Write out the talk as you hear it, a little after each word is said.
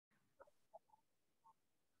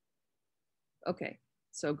Okay,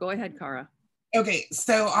 so go ahead, Cara. Okay,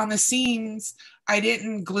 so on the seams, I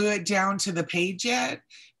didn't glue it down to the page yet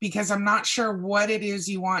because I'm not sure what it is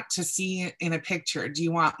you want to see in a picture. Do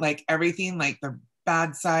you want like everything, like the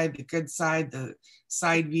bad side, the good side, the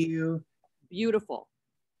side view? Beautiful.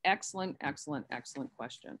 Excellent, excellent, excellent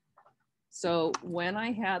question. So when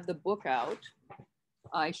I had the book out,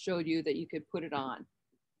 I showed you that you could put it on.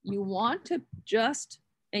 You want to just,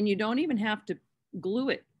 and you don't even have to glue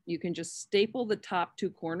it. You can just staple the top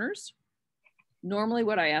two corners. Normally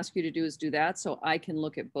what I ask you to do is do that so I can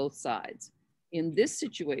look at both sides. In this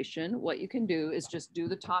situation, what you can do is just do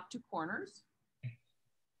the top two corners.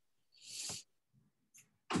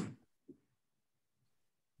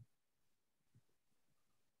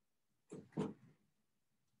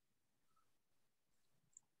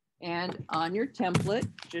 And on your template,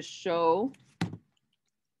 just show,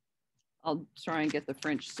 I'll try and get the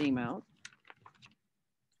French seam out.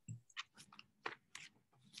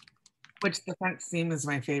 Which the front seam is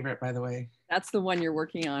my favorite, by the way. That's the one you're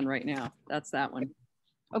working on right now. That's that one.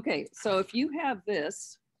 Okay, so if you have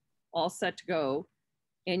this all set to go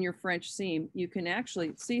and your French seam, you can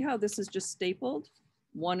actually see how this is just stapled,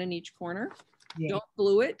 one in each corner. Yeah. Don't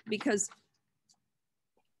glue it because,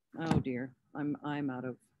 oh dear, I'm out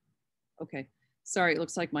of, okay. Sorry, it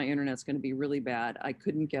looks like my internet's gonna be really bad. I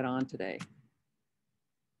couldn't get on today.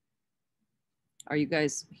 Are you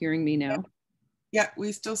guys hearing me now? Yeah,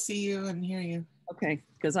 we still see you and hear you. Okay,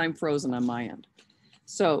 because I'm frozen on my end.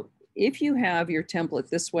 So if you have your template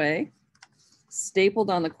this way, stapled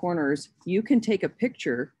on the corners, you can take a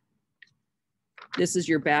picture. This is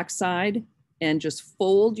your back side and just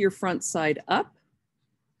fold your front side up.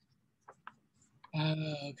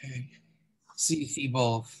 Okay. So you see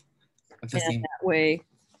both at the same. That way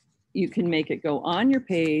you can make it go on your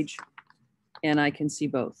page and I can see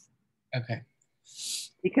both. Okay.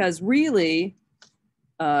 Because really,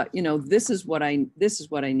 you know, this is what I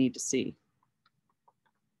need to see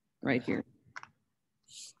right here.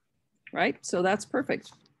 Right? So that's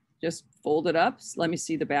perfect. Just fold it up. Let me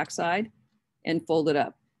see the back side and fold it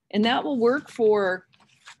up. And that will work for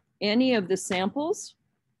any of the samples.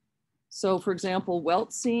 So for example,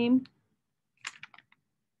 welt seam.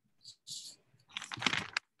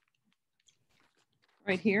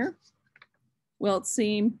 Right here, welt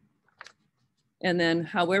seam. And then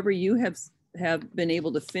however you have been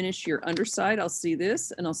able to finish your underside, I'll see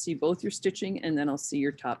this and I'll see both your stitching and then I'll see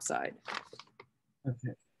your top side.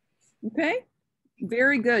 Okay. Okay,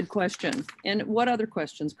 very good question. And what other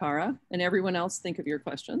questions, Cara? And everyone else, think of your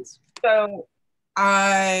questions. So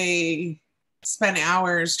I spent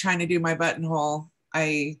hours trying to do my buttonhole.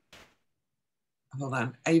 Hold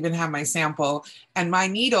on, I even have my sample and my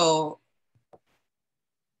needle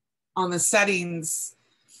on the settings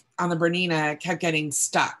on the Bernina kept getting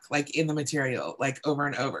stuck like in the material, like over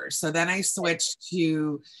and over. So then I switched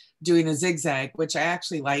to doing a zigzag, which I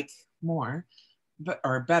actually like more,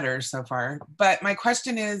 or better so far. But my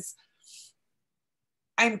question is,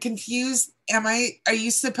 I'm confused. Are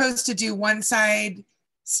you supposed to do one side,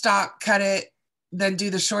 stop, cut it, then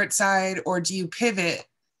do the short side, or do you pivot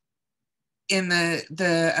in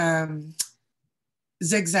the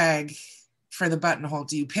zigzag for the buttonhole?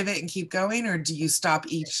 Do you pivot and keep going, or do you stop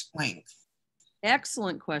each length?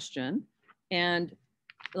 Excellent question. And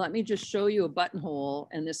let me just show you a buttonhole,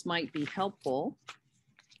 and this might be helpful.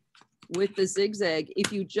 With the zigzag,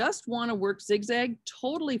 if you just want to work zigzag,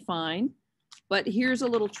 totally fine. But here's a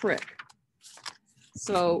little trick.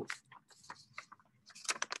 So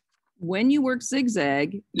when you work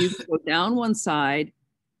zigzag, you go down one side,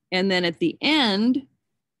 and then at the end,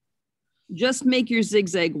 just make your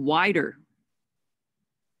zigzag wider.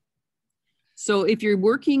 So if you're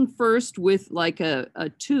working first with like a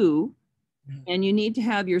 2, and you need to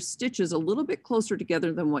have your stitches a little bit closer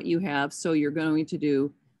together than what you have, so you're going to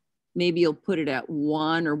do, maybe you'll put it at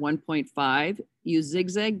 1 or 1.5, you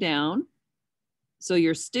zigzag down. So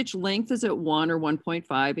your stitch length is at 1 or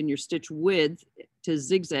 1.5 and your stitch width to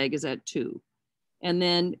zigzag is at 2. And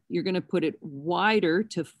then you're going to put it wider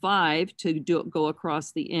to 5 to go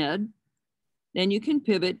across the end. Then you can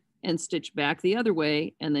pivot and stitch back the other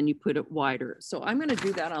way, and then you put it wider. So I'm going to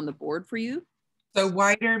do that on the board for you. So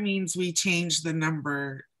wider means we change the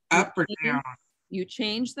number up or down? You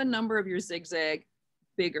change the number of your zigzag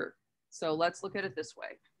bigger. So let's look at it this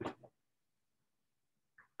way.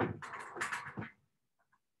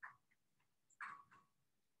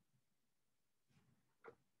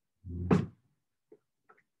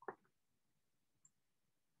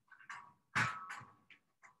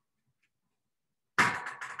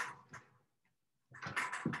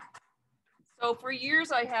 So for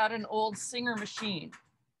years I had an old Singer machine,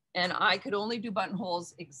 And I could only do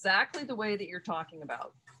buttonholes exactly the way that you're talking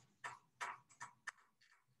about.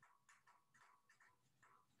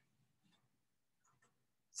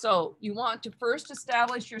 So you want to first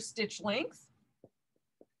establish your stitch length.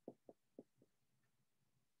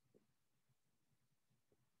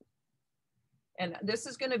 And this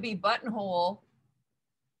is going to be buttonhole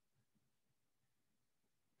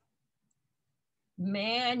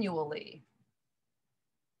manually.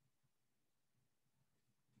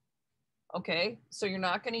 Okay, so you're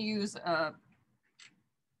not going to use a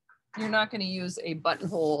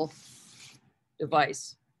buttonhole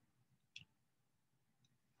device.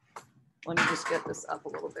 Let me just get this up a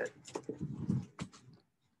little bit.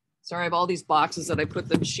 Sorry, I have all these boxes that I put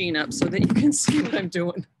the machine up so that you can see what I'm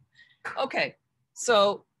doing. Okay,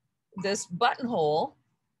 so this buttonhole,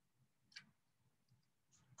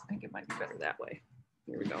 I think it might be better that way.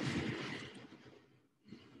 Here we go.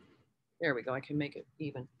 There we go, I can make it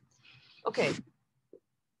even. Okay,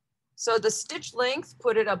 so the stitch length,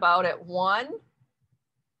 put it about at 1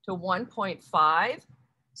 to 1.5.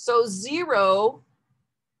 So 0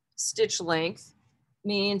 stitch length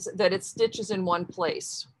means that it stitches in one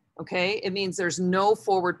place, okay? It means there's no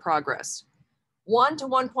forward progress. 1 to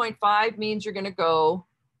 1.5 means you're gonna go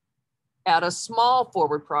at a small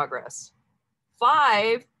forward progress.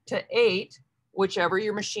 5 to 8, whichever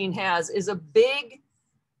your machine has, is a big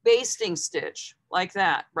basting stitch like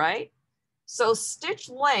that, right? So stitch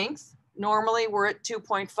length, normally we're at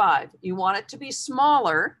 2.5. You want it to be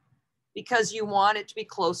smaller because you want it to be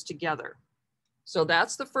close together. So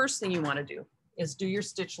that's the first thing you want to do, is do your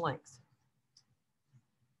stitch length.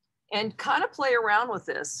 And kind of play around with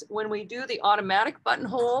this. When we do the automatic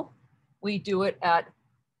buttonhole, we do it at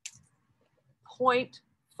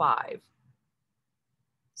 0.5.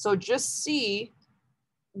 So just see,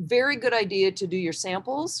 very good idea to do your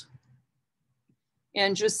samples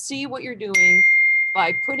and just see what you're doing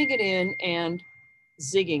by putting it in and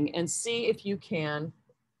zigging, and see if you can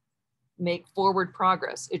make forward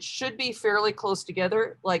progress. It should be fairly close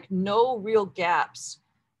together, like no real gaps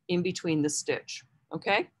in between the stitch,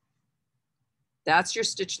 okay? That's your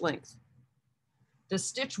stitch length. The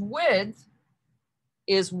stitch width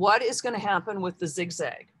is what is going to happen with the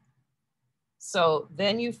zigzag. So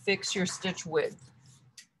then you fix your stitch width.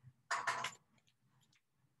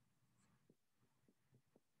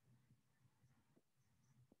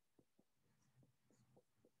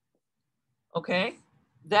 Okay,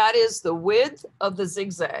 that is the width of the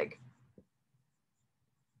zigzag.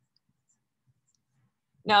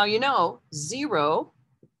 Now, you know, 0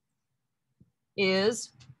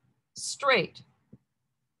 is straight.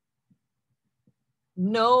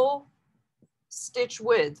 No stitch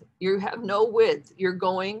width. You have no width. You're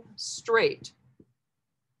going straight.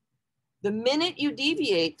 The minute you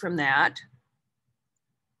deviate from that,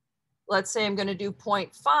 let's say I'm going to do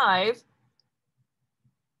 0.5,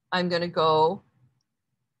 I'm going to go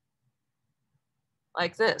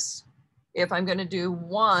like this. If I'm going to do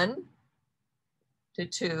 1 to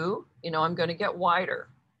 2, you know, I'm going to get wider.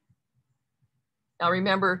 Now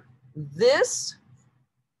remember, this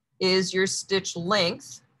is your stitch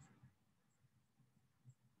length.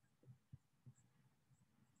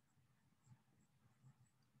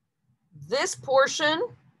 This portion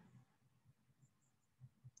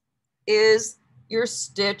is your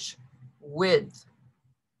stitch width.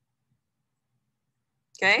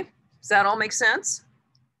 Okay, does that all make sense?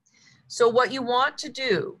 So what you want to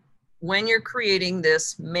do when you're creating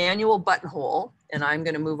this manual buttonhole, and I'm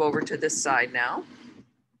going to move over to this side now.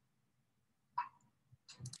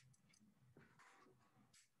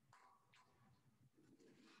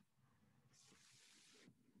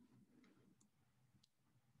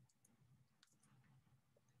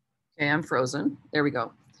 Okay, I'm frozen. There we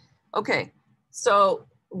go. Okay, so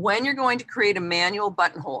when you're going to create a manual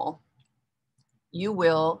buttonhole, you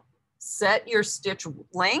will set your stitch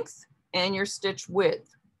length and your stitch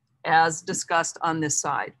width as discussed on this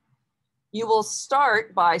side. You will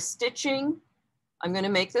start by stitching, I'm going to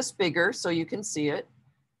make this bigger so you can see it,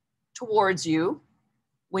 towards you.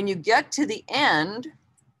 When you get to the end,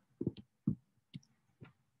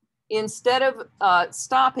 instead of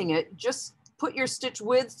stopping it, just put your stitch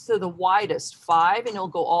width to the widest, 5, and you'll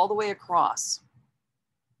go all the way across,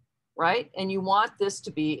 right? And you want this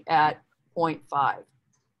to be at 0.5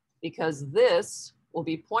 because this will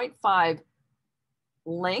be 0.5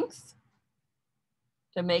 length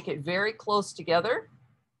to make it very close together.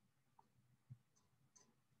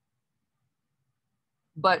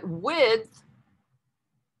 But width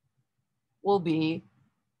will be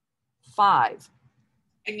 5.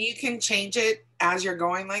 And you can change it as you're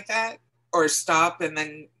going like that? or stop and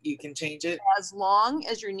then you can change it? As long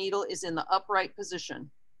as your needle is in the upright position.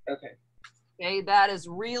 Okay. Okay, that is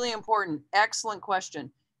really important. Excellent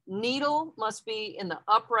question. Needle must be in the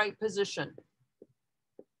upright position.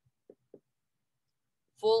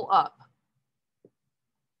 Full up.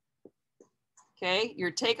 Okay,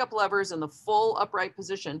 your take-up lever is in the full upright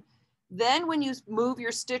position. Then when you move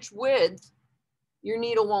your stitch width, your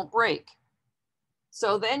needle won't break.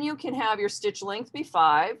 So then you can have your stitch length be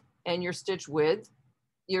 5 and your stitch width,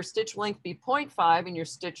 your stitch length be 0.5 and your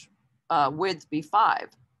stitch width be 5.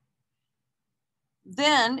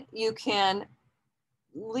 Then you can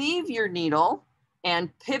leave your needle and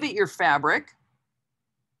pivot your fabric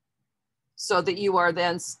so that you are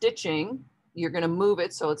then stitching. You're going to move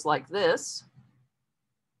it so it's like this.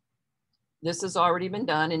 This has already been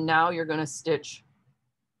done, and now you're going to stitch,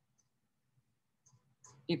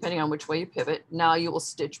 depending on which way you pivot. Now you will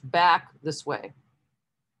stitch back this way.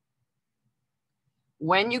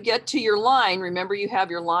 When you get to your line, remember you have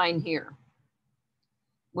your line here.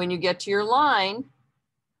 When you get to your line,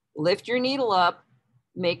 lift your needle up,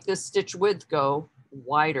 make the stitch width go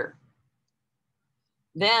wider.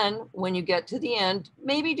 Then when you get to the end,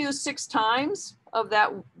 maybe do 6 times of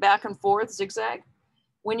that back and forth zigzag.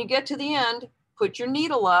 When you get to the end, put your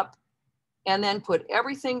needle up and then put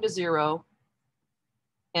everything to 0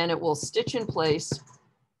 and it will stitch in place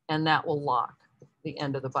and that will lock the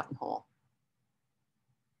end of the buttonhole.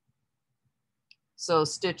 So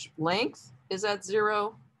stitch length is at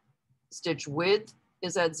 0, stitch width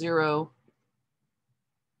is at 0,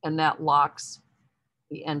 and that locks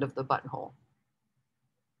the end of the buttonhole.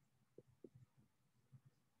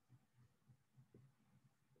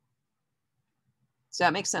 Does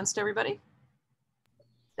that make sense to everybody?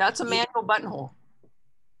 That's a manual buttonhole.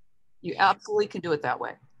 You absolutely can do it that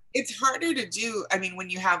way. It's harder to do, I mean, when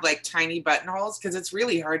you have like tiny buttonholes, because it's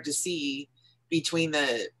really hard to see between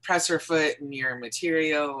the presser foot and your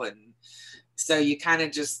material. And so you kind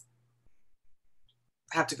of just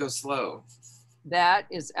have to go slow. That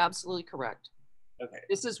is absolutely correct. Okay.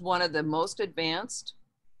 This is one of the most advanced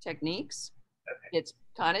techniques. Okay. It's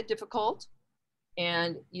kind of difficult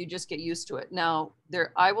and you just get used to it. Now,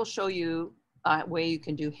 I will show you a way you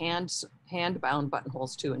can do hand-bound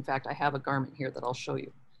buttonholes too. In fact, I have a garment here that I'll show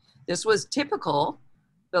you. This was typical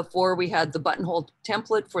before we had the buttonhole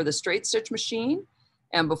template for the straight stitch machine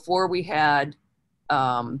and before we had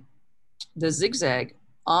the zigzag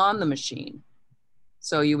on the machine.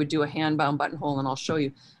 So you would do a hand-bound buttonhole and I'll show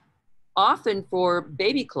you. Often for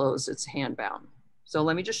baby clothes, it's hand-bound. So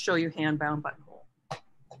let me just show you hand-bound buttonhole.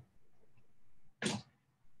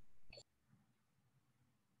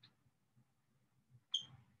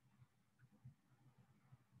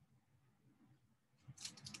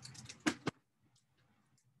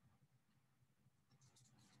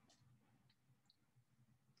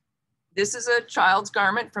 This is a child's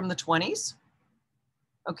garment from the 20s.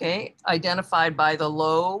 Okay, identified by the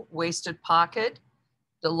low waisted pocket,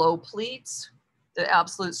 the low pleats, the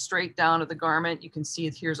absolute straight down of the garment. You can see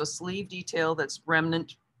here's a sleeve detail that's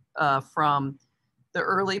remnant from the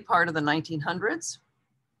early part of the 1900s.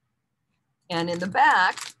 And in the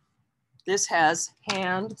back, this has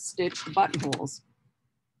hand stitched buttonholes.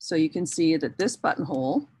 So you can see that this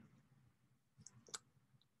buttonhole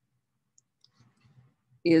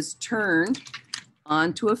is turned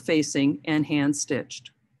onto a facing and hand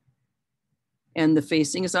stitched. And the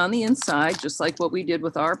facing is on the inside, just like what we did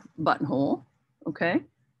with our buttonhole, okay?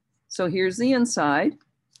 So here's the inside.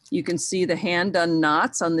 You can see the hand done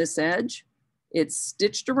knots on this edge. It's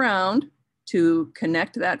stitched around to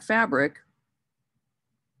connect that fabric.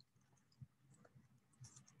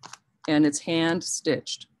 And it's hand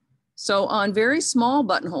stitched. So on very small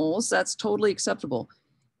buttonholes, that's totally acceptable.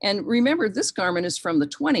 And remember, this garment is from the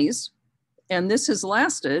 20s, and this has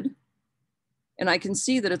lasted. And I can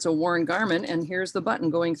see that it's a worn garment, and here's the button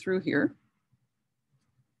going through here,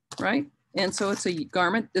 right? And so it's a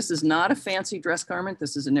garment. This is not a fancy dress garment.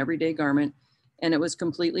 This is an everyday garment, and it was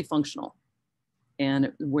completely functional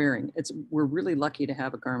and wearing. We're really lucky to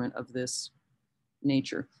have a garment of this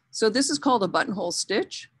nature. So this is called a buttonhole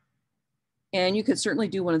stitch, and you could certainly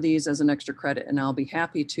do one of these as an extra credit, and I'll be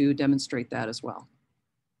happy to demonstrate that as well.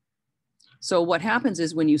 So what happens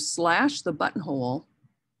is when you slash the buttonhole,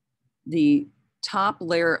 the top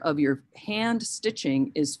layer of your hand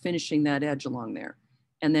stitching is finishing that edge along there.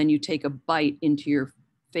 And then you take a bite into your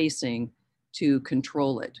facing to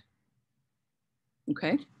control it.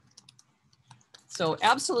 Okay. So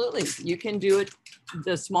absolutely, you can do it.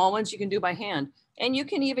 The small ones you can do by hand. And you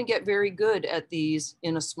can even get very good at these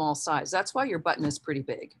in a small size. That's why your button is pretty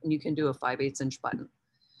big and you can do a 5/8 inch button.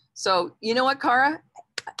 So you know what, Cara?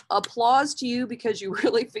 applause to you because you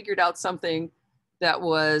really figured out something that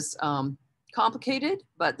was complicated,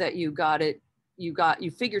 but that you got it,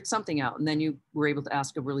 you figured something out, and then you were able to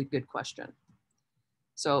ask a really good question.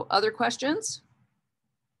 So other questions?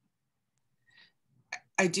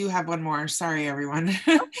 I do have one more. Sorry, everyone.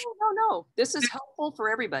 No. This is helpful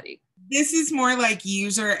for everybody. This is more like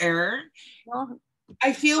user error. Well,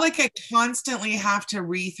 I feel like I constantly have to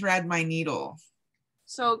rethread my needle.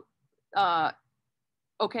 So,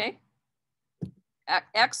 okay.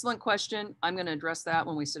 Excellent question. I'm going to address that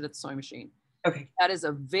when we sit at the sewing machine. Okay. That is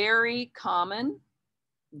a very common.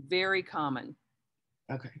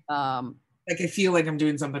 Okay. Like I feel like I'm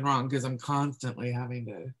doing something wrong because I'm constantly having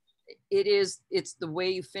to. It's the way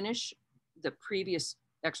you finish the previous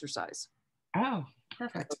exercise. Oh,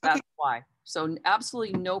 perfect. So that's why. So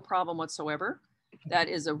absolutely no problem whatsoever. That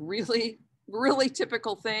is a really, really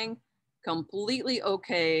typical thing. Completely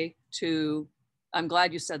okay to, I'm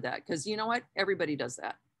glad you said that, because you know what? Everybody does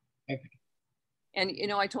that. Okay. And you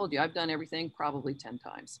know, I told you, I've done everything probably 10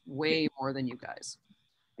 times, way more than you guys,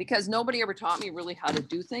 because nobody ever taught me really how to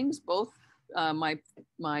do things. Both my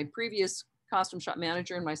previous costume shop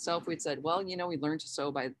manager and myself, we'd said, well, you know, we learned to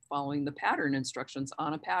sew by following the pattern instructions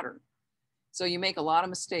on a pattern. So you make a lot of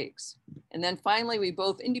mistakes. And then finally, we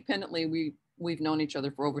both independently, we've known each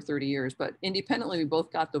other for over 30 years, but independently, we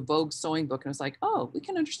both got the Vogue sewing book, and it's like, oh, we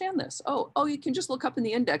can understand this. Oh, you can just look up in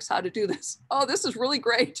the index how to do this. Oh, this is really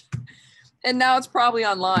great. And now it's probably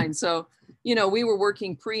online. So, you know, we were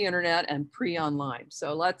working pre-internet and pre-online.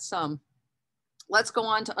 So let's go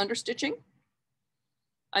on to understitching.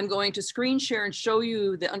 I'm going to screen share and show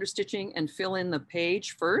you the understitching and fill in the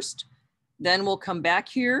page first. Then we'll come back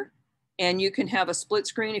here and you can have a split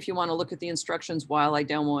screen if you want to look at the instructions while I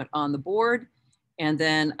demo it on the board. And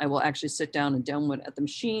then I will actually sit down and demo it at the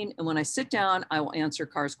machine. And when I sit down, I will answer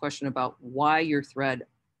Car's question about why your thread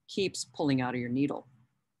keeps pulling out of your needle.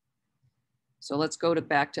 So let's go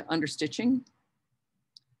back to understitching.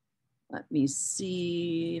 Let me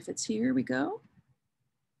see if it's here. We go.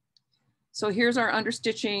 So here's our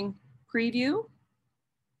understitching preview.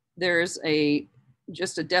 There's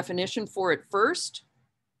just a definition for it first.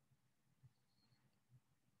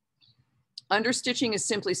 Understitching is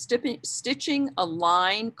simply stitching a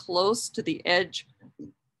line close to the edge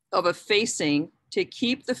of a facing to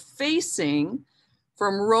keep the facing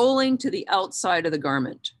from rolling to the outside of the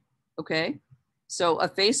garment, okay? So a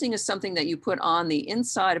facing is something that you put on the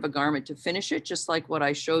inside of a garment to finish it, just like what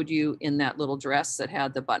I showed you in that little dress that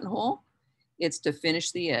had the buttonhole. It's to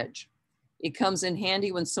finish the edge. It comes in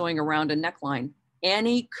handy when sewing around a neckline.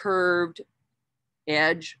 Any curved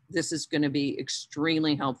edge, this is going to be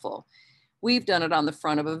extremely helpful. We've done it on the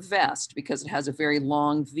front of a vest because it has a very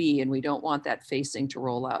long V and we don't want that facing to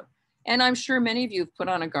roll out. And I'm sure many of you have put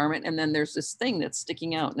on a garment and then there's this thing that's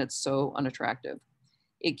sticking out and it's so unattractive.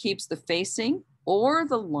 It keeps the facing or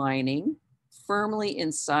the lining firmly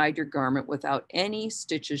inside your garment without any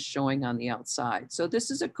stitches showing on the outside. So this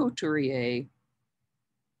is a couturier.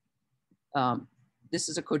 This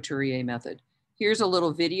is a couturier method. Here's a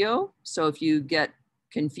little video. So if you get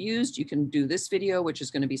confused, you can do this video, which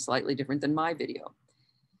is going to be slightly different than my video.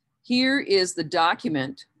 Here is the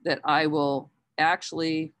document that I will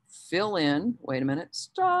actually fill in. Wait a minute,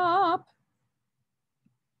 stop.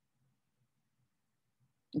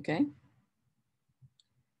 Okay.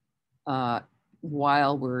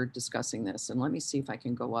 While we're discussing this, and let me see if I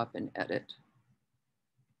can go up and edit.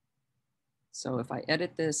 So if I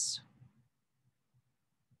edit this,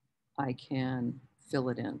 I can fill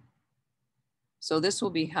it in. So this will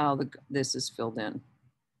be how this is filled in.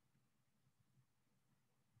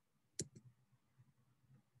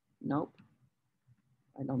 Nope,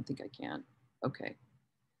 I don't think I can. Okay.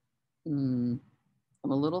 I'm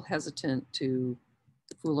a little hesitant to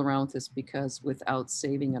fool around with this because without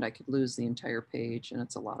saving it, I could lose the entire page and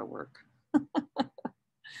it's a lot of work.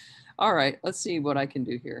 All right, let's see what I can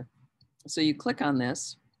do here. So you click on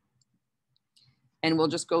this and we'll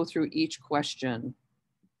just go through each question.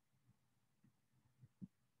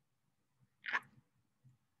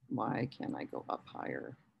 Why can't I go up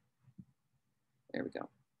higher? There we go.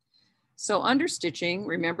 So understitching,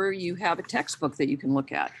 remember you have a textbook that you can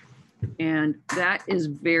look at and that is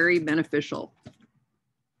very beneficial.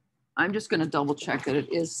 I'm just going to double check that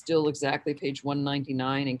it is still exactly page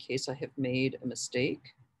 199 in case I have made a mistake,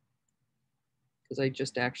 because I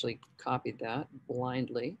just actually copied that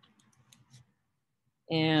blindly.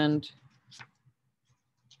 And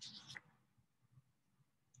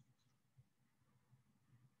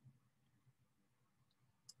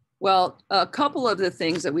well, a couple of the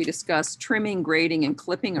things that we discussed, trimming, grading, and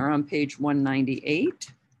clipping are on page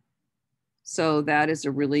 198. So that is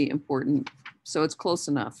a really important, so it's close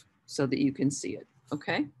enough so that you can see it,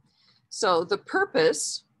 okay? So the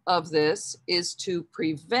purpose of this is to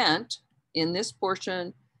prevent, in this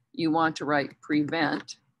portion, you want to write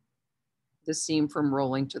prevent the seam from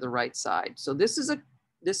rolling to the right side. So this is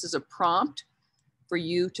a prompt for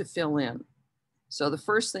you to fill in. So the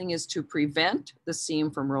first thing is to prevent the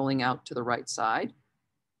seam from rolling out to the right side,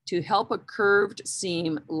 to help a curved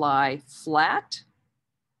seam lie flat.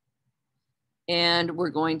 And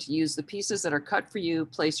we're going to use the pieces that are cut for you,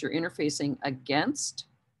 place your interfacing against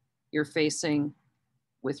your facing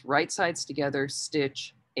with right sides together,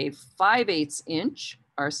 stitch a 5/8 inch,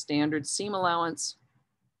 our standard seam allowance,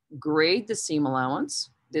 grade the seam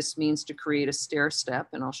allowance. This means to create a stair step,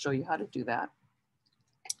 and I'll show you how to do that.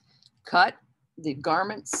 Cut the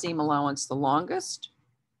garment seam allowance the longest,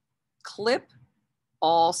 clip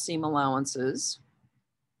all seam allowances,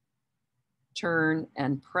 turn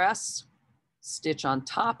and press, stitch on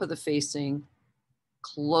top of the facing,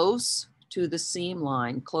 close to the seam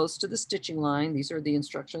line, close to the stitching line. These are the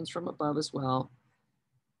instructions from above as well.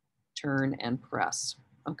 Turn and press.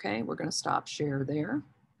 Okay, we're going to stop share there.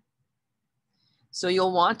 So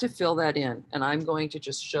you'll want to fill that in, and I'm going to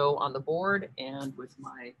just show on the board and with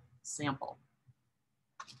my sample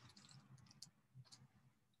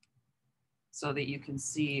so that you can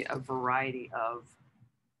see a variety of,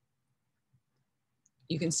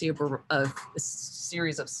 you can see a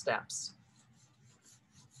series of steps.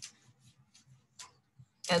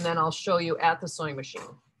 And then I'll show you at the sewing machine.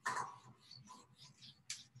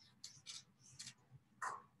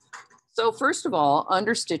 So first of all,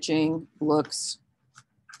 understitching looks,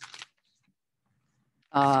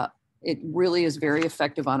 it really is very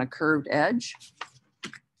effective on a curved edge.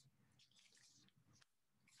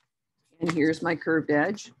 And here's my curved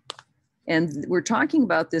edge. And we're talking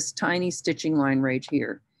about this tiny stitching line right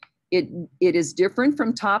here. It is different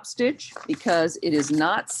from top stitch because it is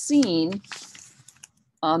not seen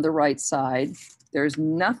on the right side. There's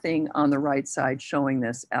nothing on the right side showing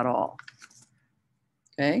this at all,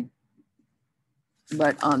 okay?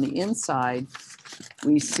 But on the inside,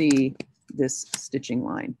 we see this stitching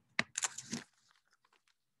line.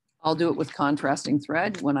 I'll do it with contrasting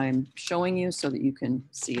thread when I'm showing you so that you can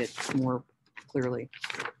see it more clearly.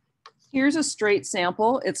 Here's a straight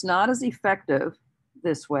sample. It's not as effective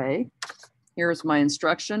this way. Here's my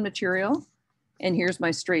instruction material, and here's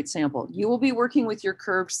my straight sample. You will be working with your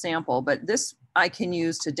curved sample, but this I can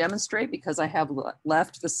use to demonstrate because I have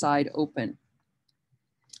left the side open.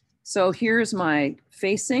 So here's my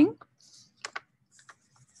facing.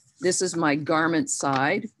 This is my garment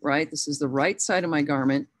side, right? This is the right side of my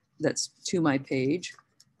garment that's to my page.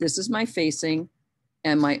 This is my facing,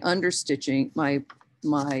 and my understitching, my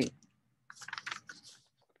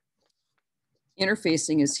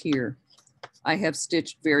interfacing is here. I have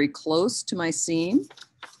stitched very close to my seam.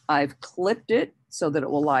 I've clipped it so that it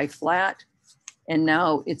will lie flat. And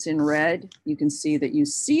now it's in red. You can see that you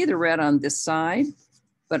see the red on this side,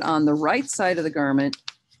 but on the right side of the garment,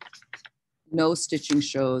 no stitching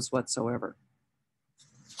shows whatsoever.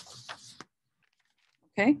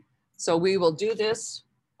 Okay, so we will do this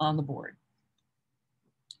on the board.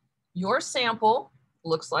 Your sample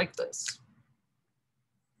looks like this.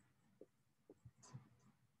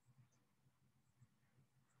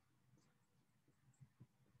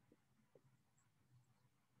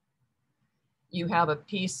 You have a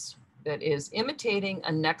piece that is imitating a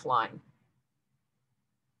neckline.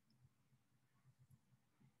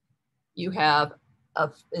 You have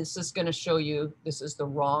this is going to show you, this is the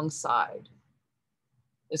wrong side.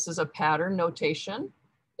 This is a pattern notation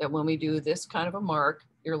that when we do this kind of a mark,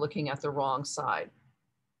 you're looking at the wrong side.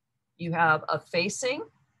 You have a facing.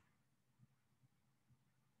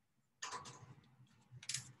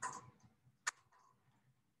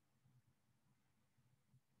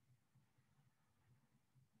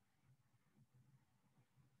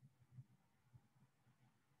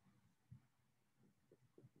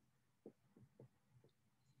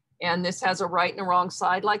 And this has a right and a wrong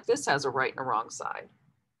side like this has a right and a wrong side.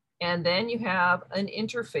 And then you have an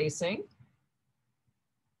interfacing.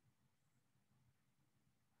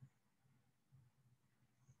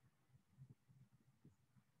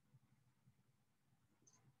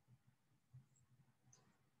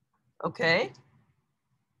 Okay.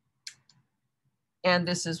 And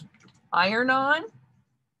this is iron on.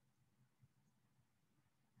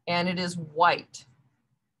 And it is white.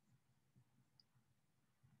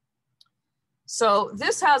 So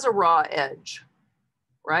this has a raw edge,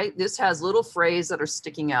 right? This has little frays that are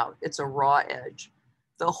sticking out. It's a raw edge.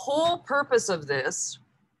 The whole purpose of this,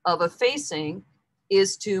 of a facing,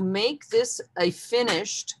 is to make this a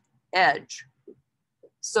finished edge.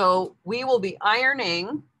 So we will be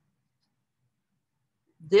ironing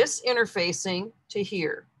this interfacing to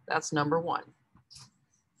here. That's number one.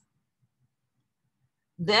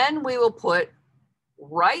 Then we will put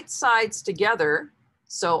right sides together.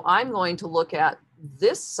 So I'm going to look at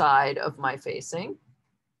this side of my facing,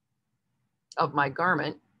 of my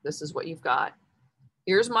garment. This is what you've got.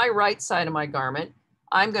 Here's my right side of my garment.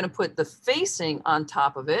 I'm going to put the facing on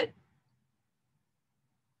top of it.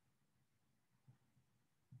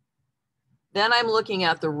 Then I'm looking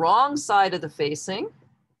at the wrong side of the facing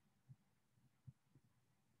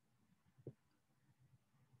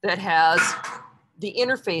that has the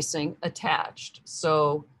interfacing attached.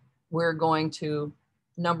 So we're going to,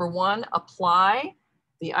 number one, apply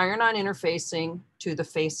the iron-on interfacing to the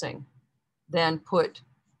facing. Then put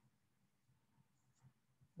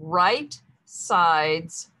right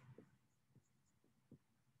sides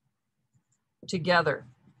together.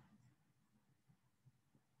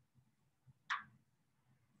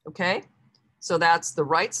 Okay, so that's the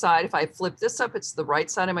right side. If I flip this up, it's the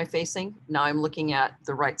right side of my facing. Now I'm looking at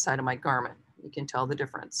the right side of my garment. You can tell the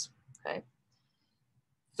difference, okay?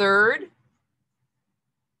 Third,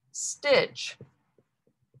 stitch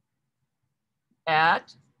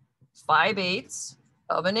at 5/8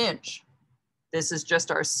 of an inch. This is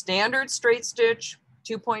just our standard straight stitch,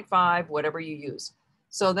 2.5, whatever you use.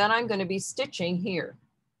 So then I'm going to be stitching here.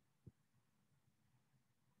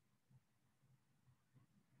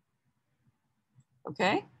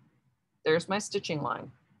 Okay, there's my stitching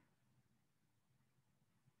line.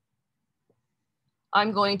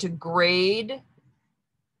 I'm going to grade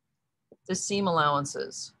the seam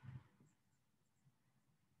allowances.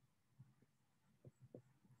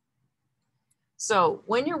 So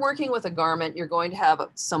when you're working with a garment, you're going to have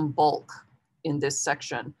some bulk in this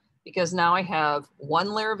section because now I have one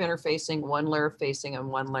layer of interfacing, one layer of facing, and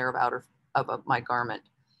one layer of outer of my garment.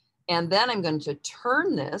 And then I'm going to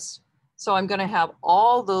turn this. So I'm going to have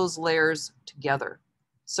all those layers together.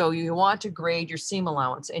 So you want to grade your seam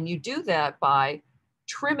allowance, and you do that by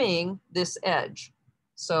trimming this edge.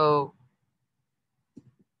 So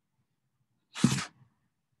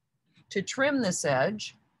to trim this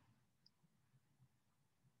edge,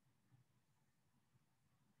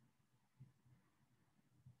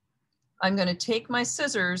 I'm going to take my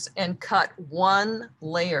scissors and cut one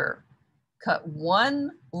layer. Cut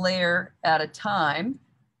one layer at a time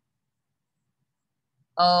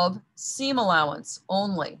of seam allowance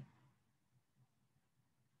only.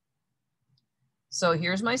 So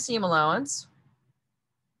here's my seam allowance.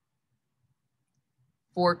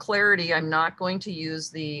 For clarity, I'm not going to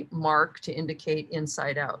use the mark to indicate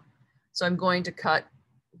inside out. So I'm going to cut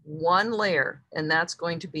one layer, and that's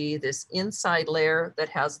going to be this inside layer that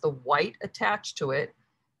has the white attached to it.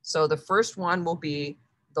 So the first one will be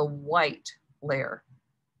the white layer.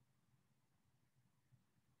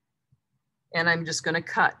 And I'm just going to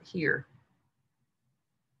cut here.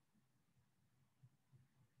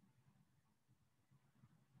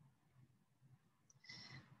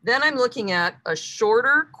 Then I'm looking at a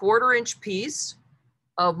shorter 1/4 inch piece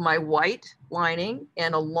of my white lining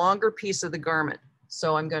and a longer piece of the garment.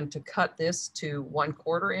 So I'm going to cut this to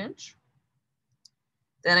 1/4 inch.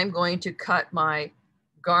 Then I'm going to cut my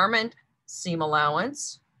garment seam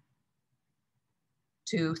allowance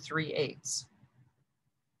to 3/8.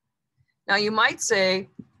 Now you might say,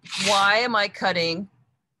 why am I cutting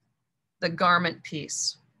the garment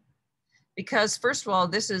piece? Because first of all,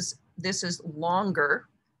 this is longer.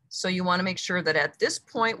 So you want to make sure that at this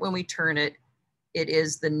point when we turn it, it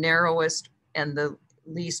is the narrowest and the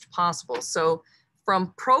least possible. So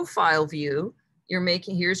from profile view, you're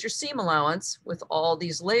making, here's your seam allowance with all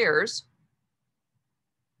these layers.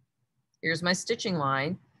 Here's my stitching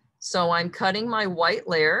line. So I'm cutting my white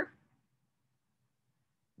layer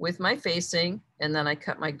with my facing, and then I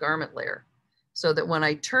cut my garment layer so that when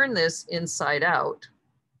I turn this inside out,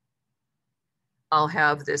 I'll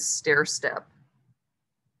have this stair step.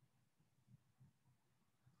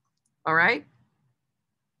 All right.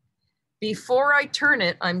 Before I turn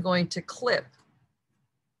it, I'm going to clip.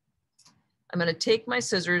 I'm going to take my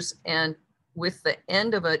scissors and with the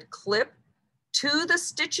end of it, clip to the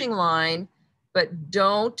stitching line, but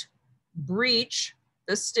don't breach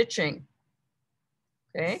the stitching.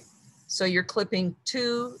 Okay, so you're clipping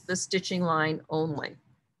to the stitching line only.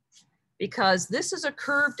 Because this is a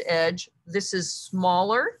curved edge, this is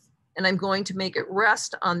smaller, and I'm going to make it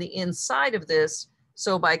rest on the inside of this.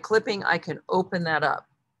 So by clipping, I can open that up.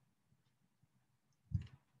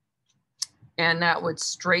 And that would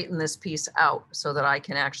straighten this piece out so that I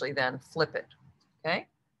can actually then flip it, okay?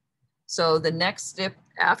 So the next step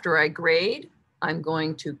after I grade, I'm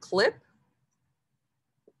going to clip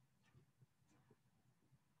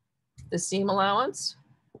the seam allowance.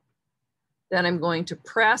 Then I'm going to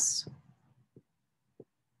press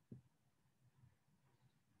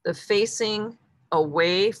the facing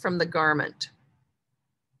away from the garment.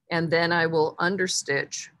 And then I will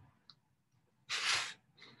understitch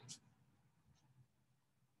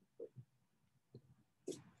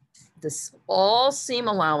this, all seam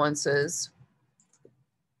allowances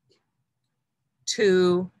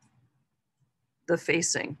to the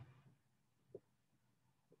facing.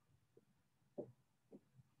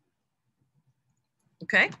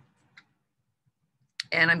 Okay.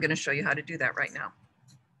 And I'm going to show you how to do that right now.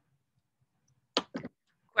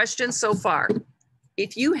 Questions so far?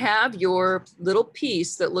 If you have your little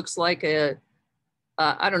piece that looks like a,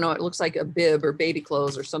 I don't know, it looks like a bib or baby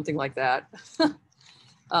clothes or something like that,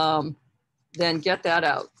 then get that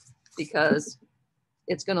out because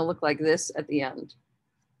it's going to look like this at the end.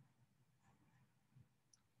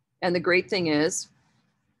 And the great thing is,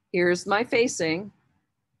 here's my facing,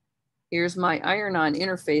 here's my iron-on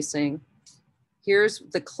interfacing, here's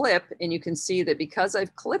the clip, and you can see that because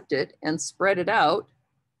I've clipped it and spread it out,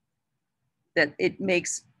 that it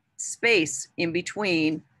makes space in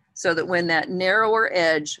between so that when that narrower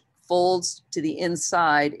edge folds to the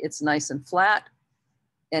inside, it's nice and flat,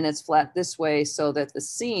 and it's flat this way so that the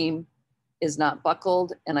seam is not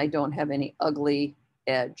buckled and I don't have any ugly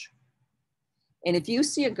edge. And if you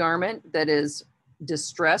see a garment that is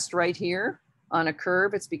distressed right here on a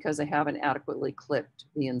curve, it's because I haven't adequately clipped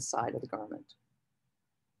the inside of the garment.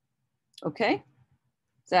 Okay,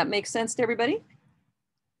 does that make sense to everybody?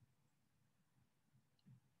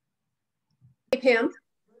 Hey, Pam.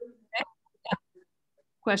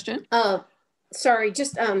 Question? Sorry,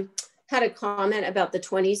 just had a comment about the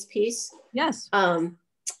 20s piece. Yes.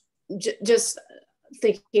 Just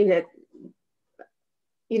thinking that,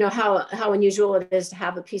 you know, how unusual it is to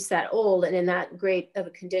have a piece that old and in that great of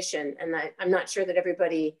a condition. And I'm not sure that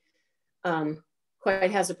everybody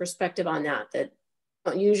quite has a perspective on that, that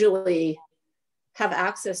don't usually have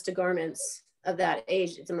access to garments of that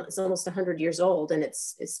age. It's almost 100 years old and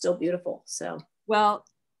it's still beautiful. So, well,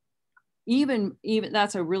 even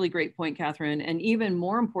that's a really great point, Catherine. And even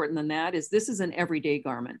more important than that is this is an everyday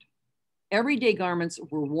garment. Everyday garments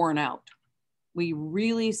were worn out. We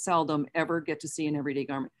really seldom ever get to see an everyday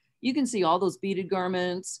garment. You can see all those beaded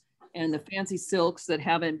garments and the fancy silks that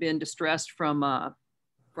haven't been distressed from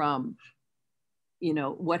you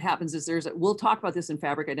know, what happens is we'll talk about this in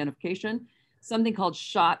fabric identification, something called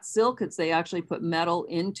shot silk. They actually put metal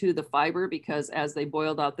into the fiber because as they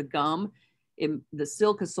boiled out the gum, the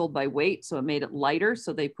silk is sold by weight, so it made it lighter.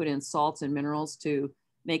 So they put in salts and minerals to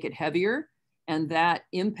make it heavier, and that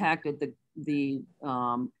impacted the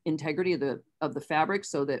integrity of the fabric,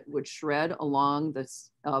 so that it would shred along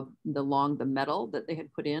the metal that they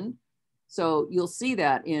had put in. So you'll see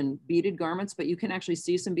that in beaded garments, but you can actually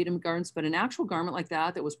see some beaded garments. But an actual garment like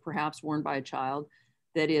that was perhaps worn by a child,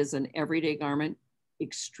 that is an everyday garment,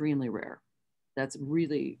 extremely rare. That's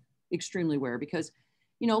really extremely rare because,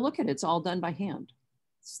 you know, look at it, it's all done by hand.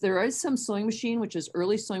 So there is some sewing machine, which is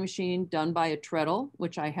early sewing machine done by a treadle,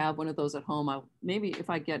 which I have one of those at home. Maybe if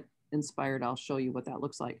I get inspired, I'll show you what that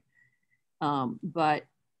looks like. But,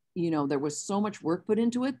 you know, there was so much work put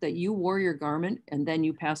into it that you wore your garment and then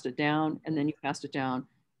you passed it down and then you passed it down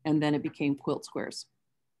and then it became quilt squares.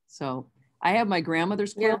 So I have my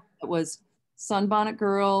grandmother's quilt that was Sunbonnet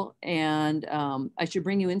Girl, and I should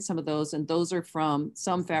bring you in some of those, and those are from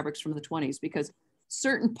some fabrics from the 20s because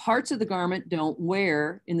certain parts of the garment don't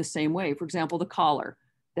wear in the same way. For example, the collar,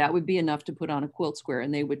 that would be enough to put on a quilt square,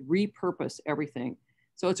 and they would repurpose everything.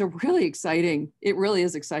 So it's a really exciting, it really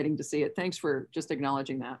is exciting to see it. Thanks for just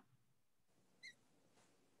acknowledging that.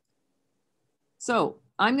 So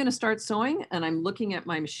I'm going to start sewing and I'm looking at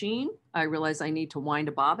my machine. I realize I need to wind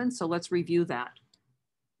a bobbin. So let's review that.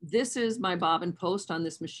 This is my bobbin post on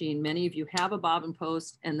this machine. Many of you have a bobbin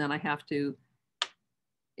post, and then I have to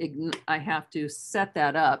set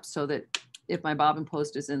that up so that if my bobbin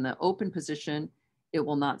post is in the open position, it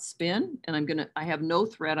will not spin. And I have no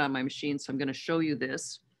thread on my machine, so I'm going to show you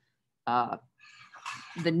this, the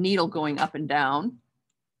needle going up and down.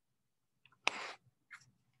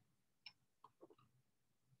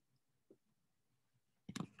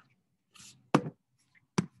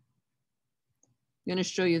 I'm going to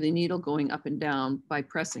show you the needle going up and down by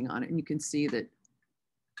pressing on it. And you can see that,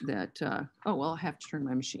 oh, well, I have to turn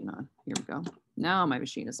my machine on. Here we go. Now my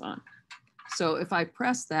machine is on. So if I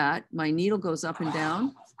press that, my needle goes up and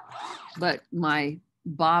down, but my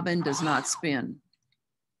bobbin does not spin.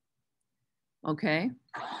 Okay,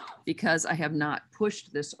 because I have not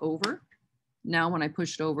pushed this over. Now when I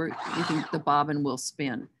push it over, you think the bobbin will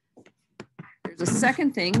spin. There's a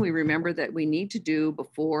second thing we remember that we need to do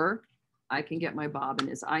before I can get my bobbin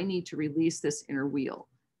is I need to release this inner wheel.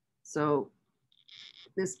 So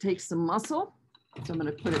this takes some muscle. So I'm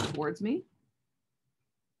going to put it towards me.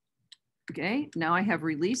 Okay, now I have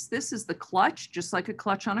released. This is the clutch, just like a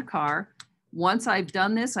clutch on a car. Once I've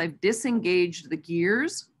done this, I've disengaged the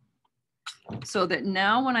gears so that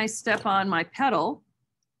now when I step on my pedal,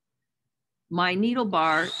 my needle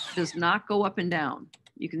bar does not go up and down.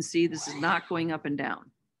 You can see this is not going up and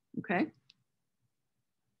down, okay?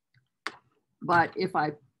 But if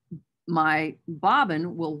my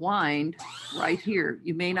bobbin will wind right here.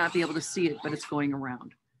 You may not be able to see it, but it's going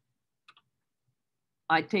around.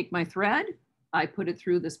 I take my thread, I put it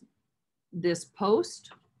through this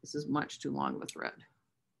post. This is much too long of a thread.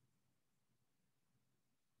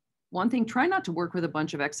 One thing, try not to work with a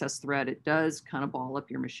bunch of excess thread. It does kind of ball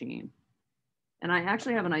up your machine. And I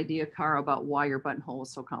actually have an idea, Cara, about why your buttonhole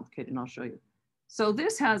is so complicated, and I'll show you. So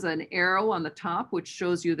this has an arrow on the top, which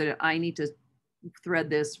shows you that I need to thread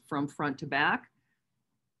this from front to back.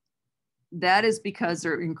 That is because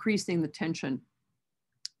they're increasing the tension.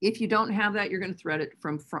 If you don't have that, you're going to thread it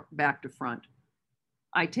from back to front.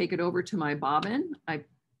 I take it over to my bobbin. I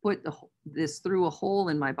put this through a hole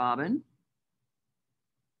in my bobbin.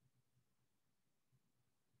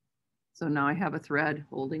 So now I have a thread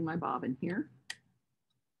holding my bobbin here.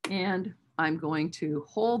 And I'm going to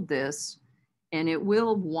hold this and it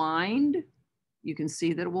will wind. You can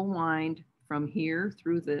see that it will wind from here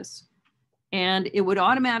through this. And it would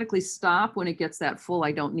automatically stop when it gets that full.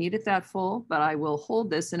 I don't need it that full, but I will hold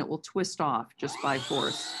this and it will twist off just by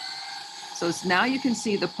force. So now you can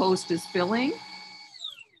see the post is filling.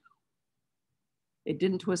 It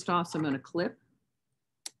didn't twist off, so I'm going to clip.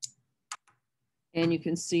 And you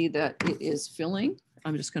can see that it is filling.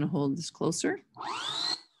 I'm just going to hold this closer.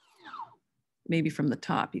 Maybe from the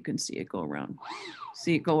top, you can see it go around.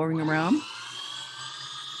 See it going around?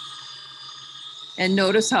 And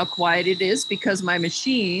notice how quiet it is because my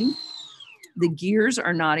machine, the gears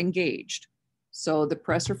are not engaged. So the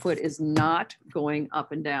presser foot is not going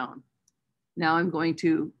up and down. Now I'm going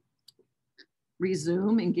to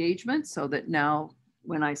resume engagement so that now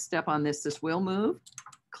when I step on this, this will move,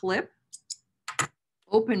 clip,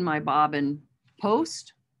 open my bobbin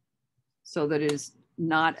post so that it is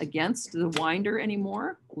not against the winder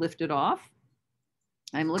anymore, lift it off.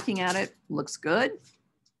 I'm looking at it, looks good.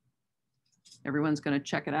 Everyone's going to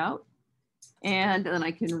check it out. And then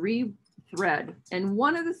I can re-thread. And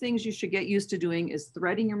one of the things you should get used to doing is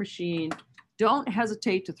threading your machine. Don't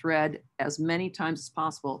hesitate to thread as many times as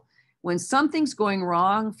possible. When something's going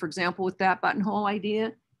wrong, for example, with that buttonhole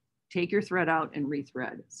idea, take your thread out and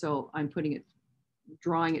rethread. So I'm putting it,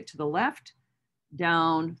 drawing it to the left,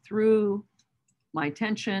 down through my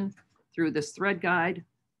tension, through this thread guide.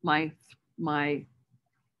 My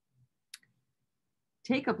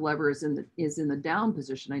take-up lever is in the down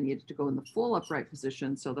position. I need it to go in the full upright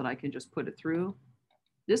position so that I can just put it through.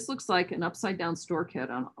 This looks like an upside down stork head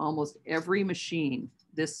on almost every machine.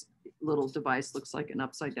 This little device looks like an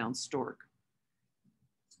upside down stork.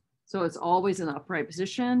 So it's always in the upright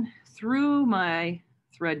position through my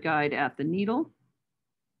thread guide at the needle.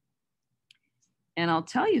 And I'll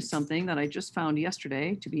tell you something that I just found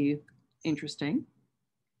yesterday to be interesting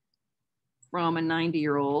from a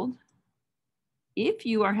 90-year-old. If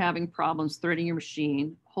you are having problems threading your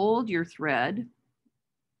machine, hold your thread.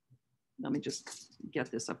 Let me just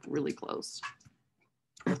get this up really close.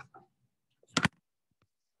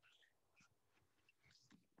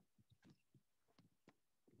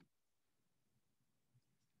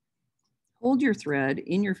 Hold your thread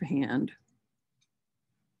in your hand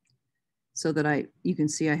so that you can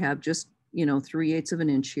see I have just, 3/8 of an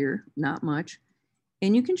inch here, not much.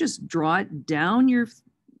 And you can just draw it down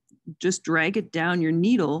just drag it down your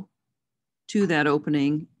needle to that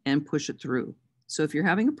opening and push it through. So if you're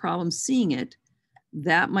having a problem seeing it,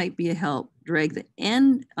 that might be a help. Drag the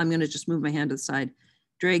end, I'm going to just move my hand to the side,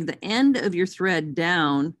 drag the end of your thread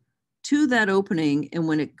down to that opening, and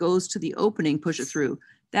when it goes to the opening, push it through.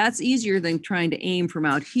 That's easier than trying to aim from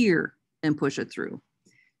out here and push it through.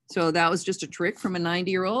 So that was just a trick from a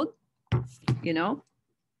 90-year-old,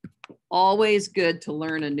 always good to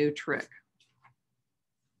learn a new trick.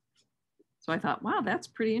 So I thought, wow, that's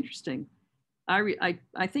pretty interesting. I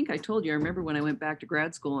think I told you, I remember when I went back to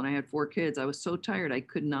grad school and I had 4 kids, I was so tired, I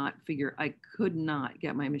could not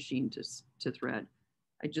get my machine to thread.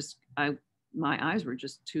 My eyes were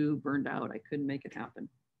just too burned out. I couldn't make it happen.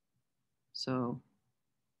 So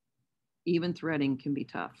even threading can be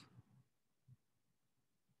tough.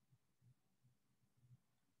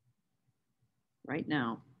 right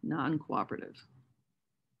now, non-cooperative.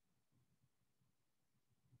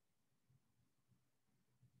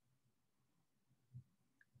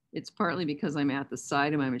 It's partly because I'm at the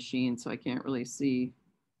side of my machine, so I can't really see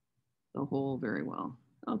the hole very well.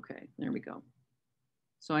 Okay, there we go.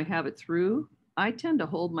 So I have it through. I tend to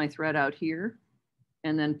hold my thread out here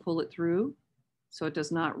and then pull it through so it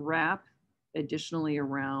does not wrap additionally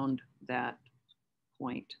around that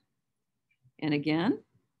point. And again,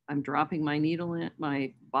 I'm dropping my needle in,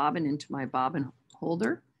 my bobbin into my bobbin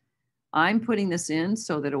holder. I'm putting this in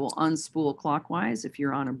so that it will unspool clockwise. If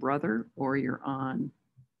you're on a brother or you're on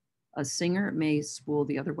a singer, it may spool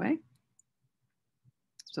the other way.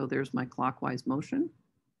 So there's my clockwise motion.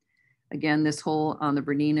 Again, this hole on the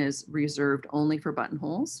Bernina is reserved only for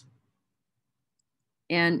buttonholes.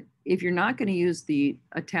 And if you're not going to use the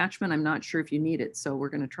attachment, I'm not sure if you need it. So we're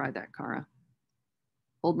going to try that, Cara.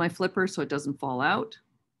 Hold my flipper so it doesn't fall out.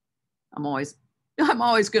 I'm always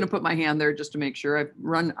going to put my hand there just to make sure.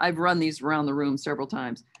 I've run these around the room several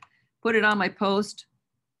times. Put it on my post,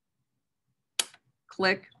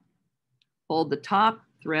 click, hold the top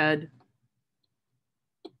thread,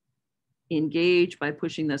 engage by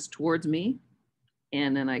pushing this towards me,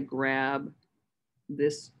 and then I grab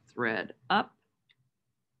this thread up,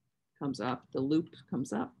 comes up, the loop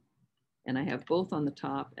comes up, and I have both on the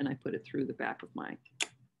top, and I put it through the back of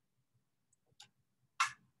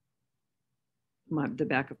the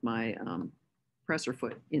back of my presser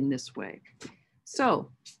foot in this way.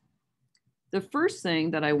 So the first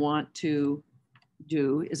thing that I want to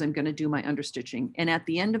do is I'm going to do my understitching, and at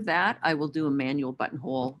the end of that, I will do a manual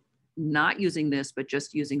buttonhole, not using this, but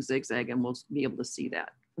just using zigzag, and we'll be able to see that,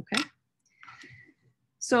 okay?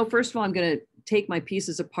 So first of all, I'm going to take my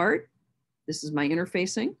pieces apart. This is my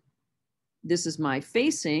interfacing. This is my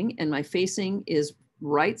facing, and my facing is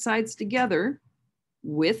right sides together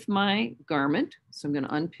with my garment. So I'm going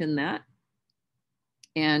to unpin that.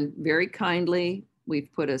 And very kindly, we've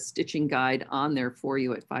put a stitching guide on there for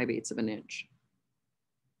you at 5/8 of an inch.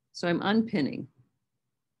 So I'm unpinning.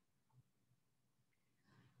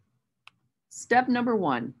 Step number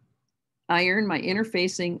 1, iron my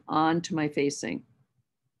interfacing onto my facing.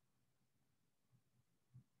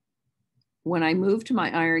 When I move to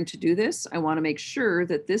my iron to do this, I want to make sure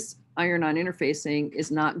that this iron on interfacing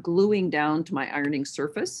is not gluing down to my ironing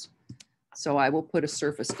surface. So I will put a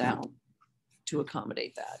surface down to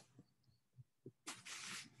accommodate that.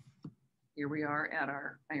 Here we are at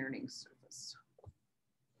our ironing surface.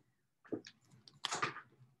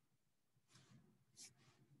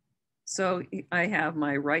 So I have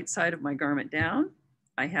my right side of my garment down.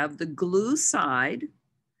 I have the glue side.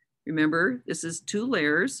 Remember, this is 2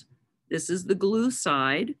 layers. This is the glue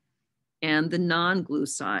side and the non-glue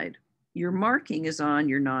side. Your marking is on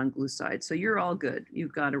your non-glue side, so you're all good.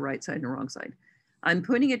 You've got a right side and a wrong side. I'm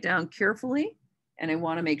putting it down carefully, and I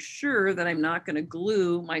want to make sure that I'm not going to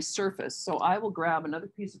glue my surface. So I will grab another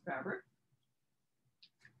piece of fabric.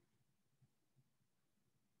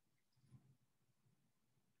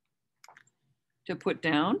 To put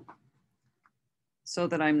down so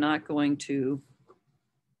that I'm not going to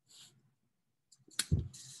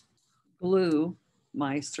glue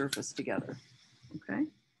my surface together, okay?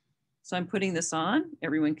 So I'm putting this on.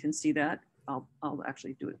 Everyone can see that. I'll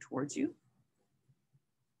actually do it towards you.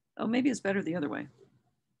 Oh, maybe it's better the other way.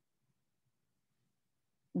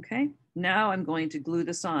 Okay, now I'm going to glue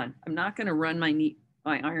this on. I'm not going to run my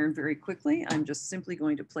iron very quickly. I'm just simply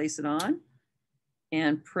going to place it on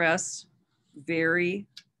and press very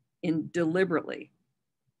deliberately,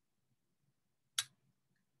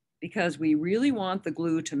 because we really want the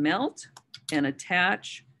glue to melt and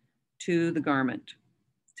attach to the garment,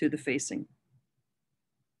 to the facing.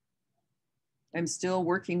 I'm still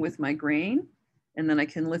working with my grain, and then I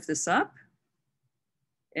can lift this up,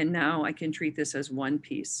 and now I can treat this as one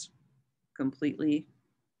piece, completely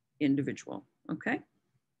individual, okay?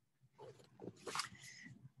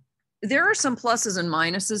 There are some pluses and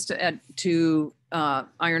minuses to add to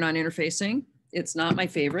iron-on interfacing. It's not my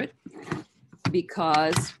favorite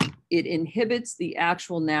because it inhibits the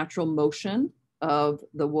actual natural motion of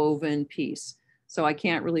the woven piece. So I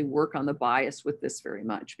can't really work on the bias with this very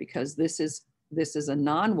much because this is a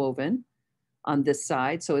non-woven on this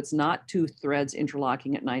side. So it's not 2 threads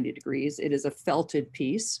interlocking at 90 degrees. It is a felted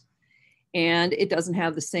piece, and it doesn't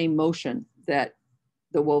have the same motion that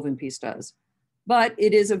the woven piece does. But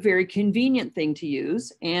it is a very convenient thing to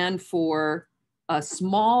use. And for a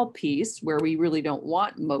small piece where we really don't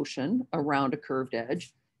want motion around a curved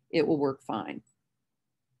edge, it will work fine.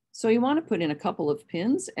 So you want to put in a couple of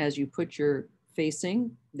pins as you put your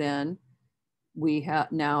facing. Then we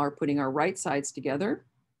now are putting our right sides together.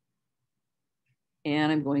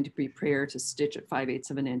 And I'm going to prepare to stitch at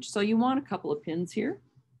 5/8 of an inch. So you want a couple of pins here.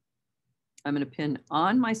 I'm going to pin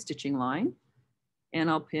on my stitching line, and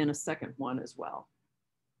I'll pin a second one as well.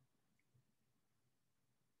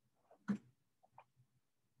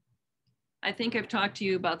 I think I've talked to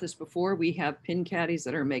you about this before. We have pin caddies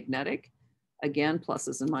that are magnetic. Again,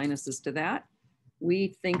 pluses and minuses to that.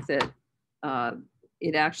 We think that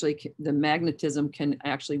the magnetism can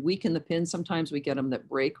actually weaken the pin. Sometimes we get them that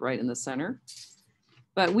break right in the center.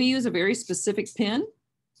 But we use a very specific pin.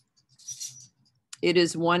 It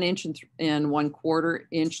is 1 inch and 1/4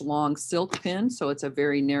 inch long silk pin. So it's a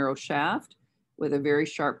very narrow shaft with a very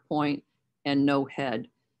sharp point and no head.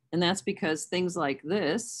 And that's because things like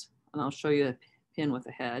this, and I'll show you a pin with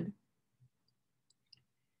a head.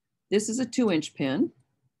 This is a 2-inch pin.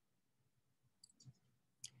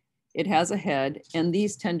 It has a head, and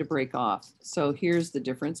these tend to break off. So here's the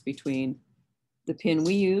difference between the pin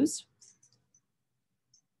we use.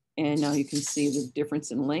 And now you can see the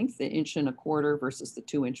difference in length, the 1.25 inch versus the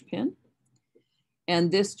 2-inch pin.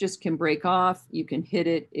 And this just can break off. You can hit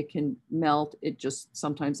it, it can melt. It just,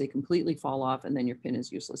 sometimes they completely fall off and then your pin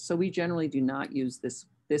is useless. So we generally do not use this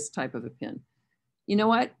type of a pin. You know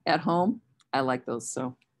what? At home, I like those.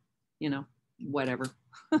 So, you know, whatever.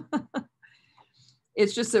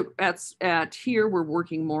 It's just that at here, we're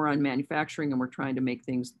working more on manufacturing and we're trying to make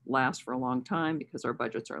things last for a long time because our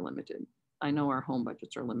budgets are limited. I know our home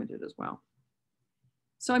budgets are limited as well.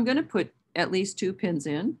 So I'm going to put at least 2 pins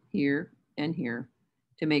in here and here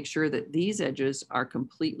to make sure that these edges are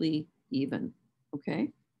completely even,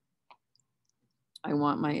 okay? I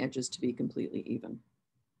want my edges to be completely even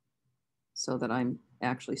so that I'm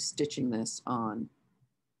actually stitching this on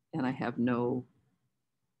and I have no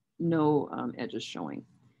edges showing.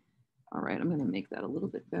 All right, I'm going to make that a little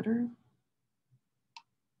bit better.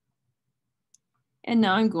 And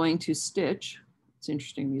now I'm going to stitch. It's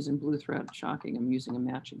interesting, I'm using blue thread, shocking, I'm using a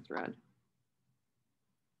matching thread.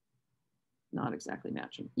 Not exactly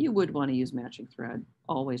matching. You would want to use matching thread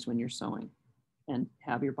always when you're sewing and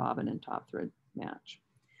have your bobbin and top thread match.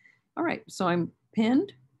 All right, so I'm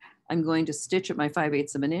pinned. I'm going to stitch at my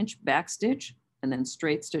 5/8 of an inch, back stitch, and then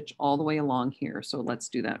straight stitch all the way along here. So let's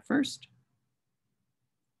do that first.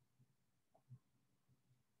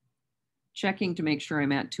 Checking to make sure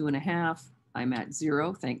I'm at 2.5. I'm at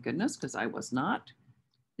 0, thank goodness, because I was not.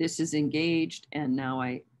 This is engaged, and now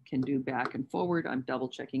I can do back and forward. I'm double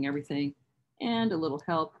checking everything. And a little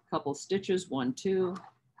help, couple stitches, 1, 2,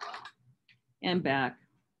 and back.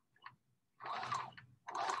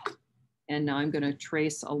 And now I'm going to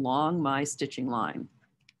trace along my stitching line.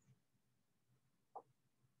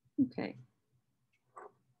 Okay.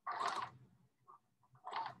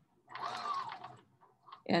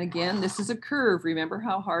 And again, this is a curve. Remember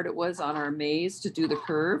how hard it was on our maze to do the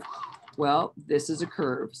curve? Well, this is a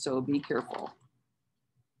curve, so be careful.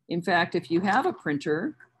 In fact, if you have a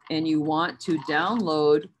printer and you want to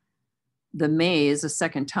download the maze a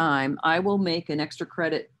second time, I will make an extra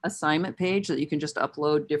credit assignment page that you can just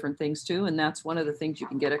upload different things to. And that's one of the things you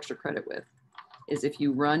can get extra credit with, is if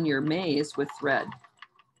you run your maze with thread.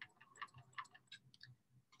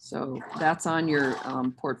 So that's on your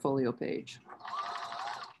portfolio page.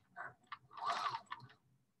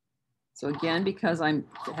 So again, because I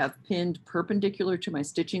have pinned perpendicular to my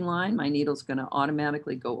stitching line, my needle's going to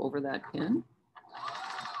automatically go over that pin.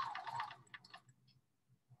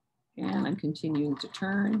 And I'm continuing to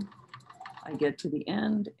turn. I get to the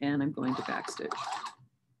end and I'm going to backstitch.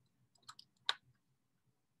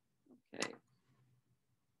 Okay.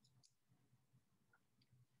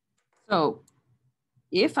 So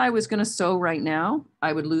if I was going to sew right now,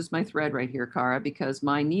 I would lose my thread right here, Cara, because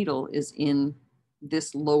my needle is in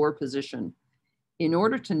this lower position. In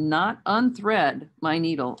order to not unthread my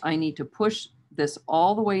needle, I need to push this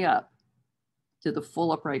all the way up to the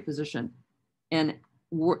full upright position. And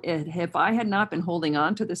if I had not been holding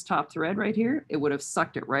on to this top thread right here, it would have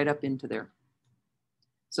sucked it right up into there.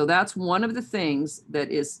 So that's one of the things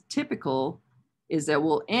that is typical, is that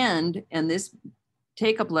we'll end and this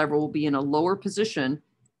take-up lever will be in a lower position.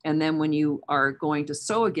 And then when you are going to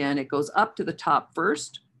sew again, it goes up to the top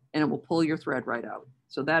first and it will pull your thread right out.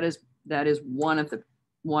 So that is one of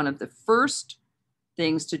the first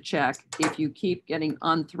things to check if you keep getting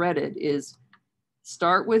unthreaded, is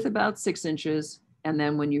start with about 6 inches. And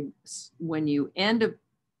then when you end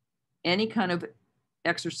any kind of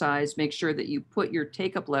exercise, make sure that you put your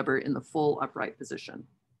take-up lever in the full upright position.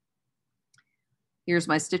 Here's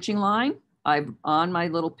my stitching line. I've on my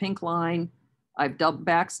little pink line, I've double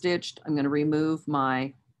back stitched. I'm going to remove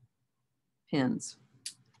my pins.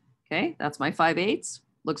 Okay, that's my 5/8.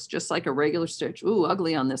 Looks just like a regular stitch. Ooh,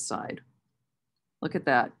 ugly on this side. Look at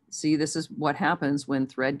that. See, this is what happens when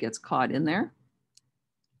thread gets caught in there.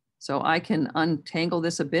 So I can untangle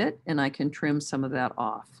this a bit and I can trim some of that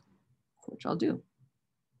off, which I'll do.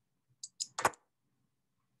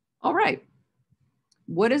 All right.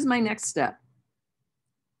 What is my next step?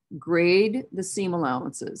 Grade the seam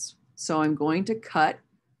allowances. So I'm going to cut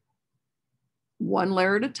one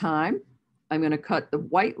layer at a time. I'm going to cut the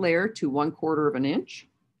white layer to 1/4 of an inch.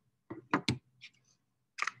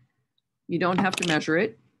 You don't have to measure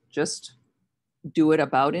it, just do it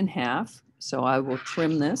about in half. So I will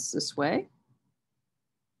trim this way.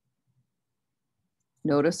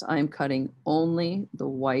 Notice I'm cutting only the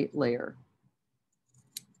white layer.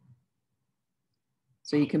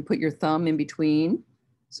 So you can put your thumb in between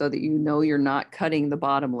so that you know you're not cutting the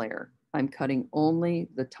bottom layer. I'm cutting only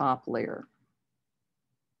the top layer.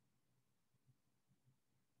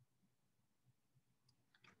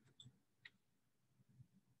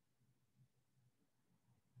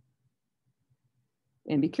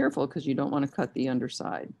 And be careful because you don't want to cut the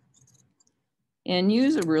underside. And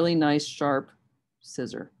use a really nice sharp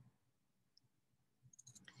scissor.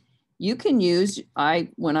 You can use,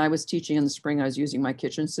 when I was teaching in the spring, I was using my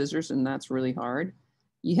kitchen scissors, and that's really hard.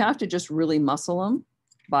 You have to just really muscle them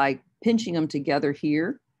by pinching them together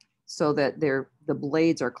here so that the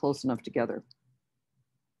blades are close enough together.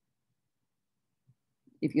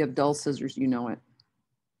 If you have dull scissors, you know it.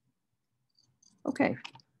 Okay,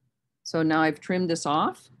 so now I've trimmed this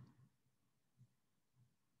off.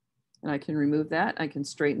 And I can remove that. I can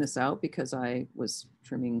straighten this out because I was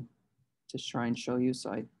trimming to try and show you,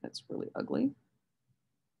 so that's really ugly.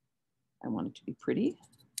 I want it to be pretty.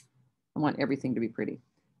 I want everything to be pretty.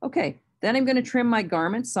 Okay, then I'm going to trim my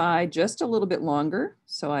garment side just a little bit longer.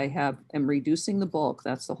 So I am reducing the bulk.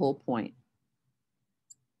 That's the whole point.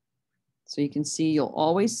 So you can see, you'll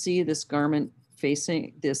always see this garment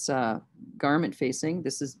facing, This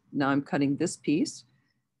is, now I'm cutting this piece.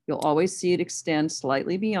 You'll always see it extend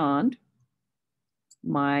slightly beyond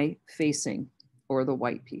my facing or the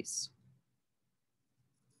white piece.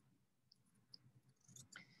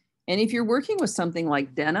 And if you're working with something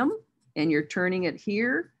like denim and you're turning it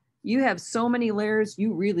here, you have so many layers,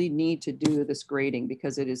 you really need to do this grading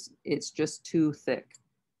because it's just too thick.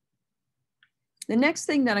 The next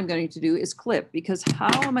thing that I'm going to do is clip, because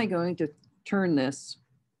how am I going to turn this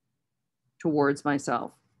towards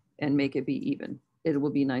myself and make it be even? It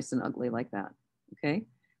will be nice and ugly like that, okay?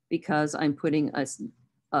 Because I'm putting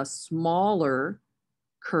a smaller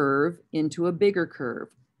curve into a bigger curve.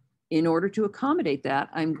 In order to accommodate that,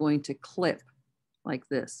 I'm going to clip like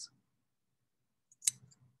this.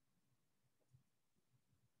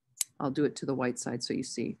 I'll do it to the white side so you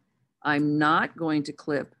see. I'm not going to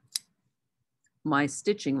clip my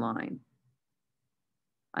stitching line.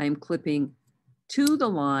 I am clipping to the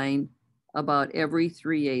line about every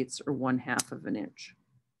 3/8 or 1/2 of an inch.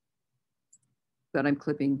 But I'm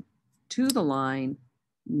clipping to the line,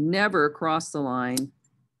 never across the line.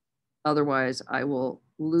 Otherwise, I will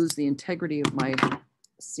lose the integrity of my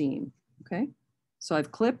seam, okay? So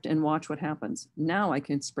I've clipped and watch what happens. Now I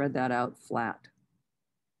can spread that out flat.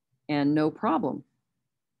 And no problem,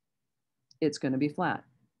 it's gonna be flat.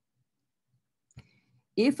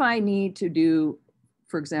 If I need to do,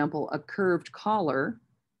 for example, a curved collar,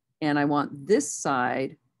 and I want this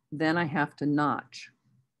side, then I have to notch.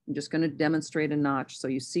 I'm just going to demonstrate a notch so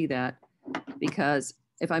you see that, because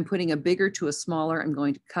if I'm putting a bigger to a smaller, I'm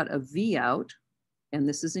going to cut a V out, and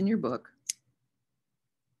this is in your book,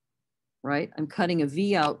 right? I'm cutting a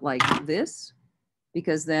V out like this,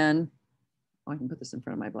 because then, oh, I can put this in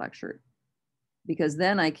front of my black shirt, because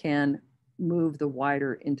then I can move the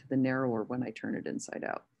wider into the narrower when I turn it inside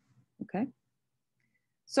out, okay?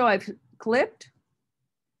 So I've clipped.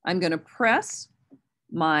 I'm going to press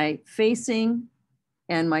my facing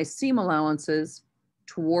and my seam allowances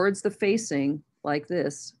towards the facing like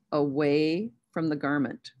this, away from the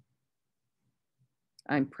garment.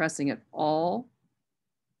 I'm pressing it all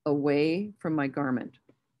away from my garment,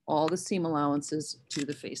 all the seam allowances to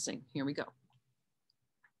the facing. Here we go.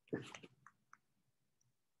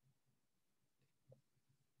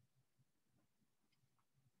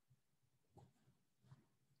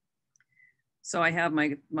 So I have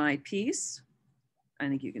my piece. I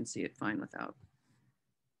think you can see it fine without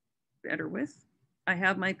better width. I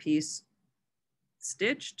have my piece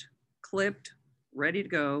stitched, clipped, ready to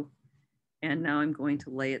go. And now I'm going to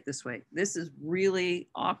lay it this way. This is really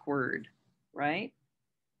awkward, right?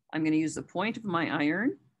 I'm going to use the point of my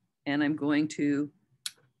iron and I'm going to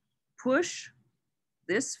push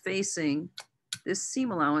this facing, this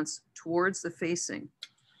seam allowance towards the facing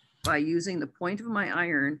by using the point of my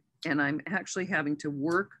iron, and I'm actually having to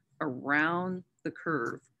work around the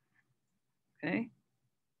curve, okay?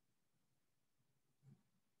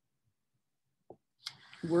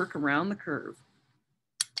 Work around the curve.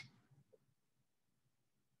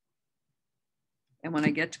 And when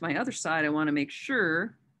I get to my other side, I want to make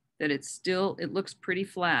sure that it's still, it looks pretty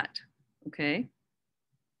flat, okay?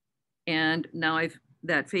 And now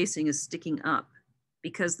that facing is sticking up,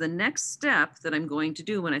 because the next step that I'm going to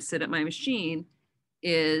do when I sit at my machine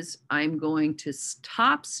is I'm going to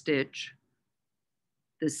top stitch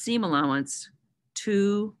the seam allowance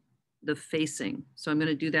to the facing. So I'm going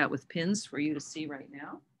to do that with pins for you to see right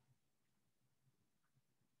now.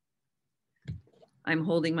 I'm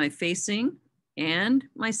holding my facing and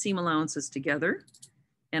my seam allowances together,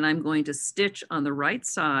 and I'm going to stitch on the right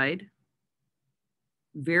side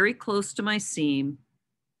very close to my seam.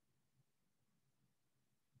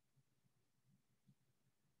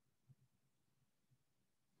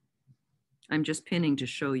 I'm just pinning to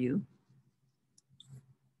show you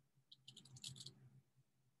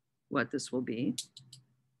what this will be.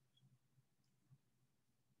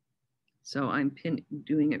 So I'm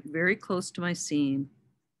doing it very close to my seam.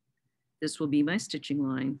 This will be my stitching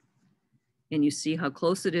line. And you see how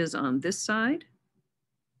close it is on this side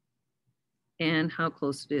and how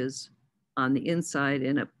close it is on the inside,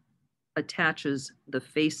 and it attaches the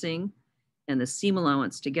facing and the seam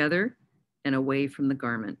allowance together and away from the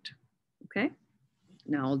garment. Okay,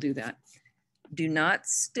 now I'll do that. Do not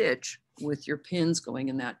stitch with your pins going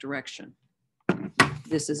in that direction.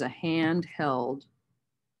 This is a handheld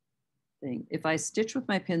thing. If I stitch with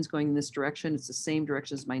my pins going in this direction, it's the same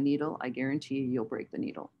direction as my needle, I guarantee you, you'll break the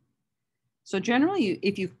needle. So generally,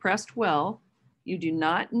 if you've pressed well, you do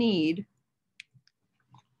not need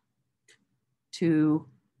to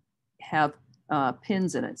have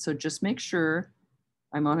pins in it. So just make sure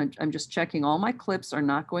I'm just checking all my clips are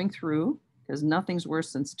not going through, because nothing's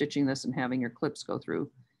worse than stitching this and having your clips go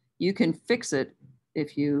through. You can fix it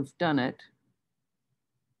if you've done it.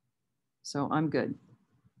 So I'm good.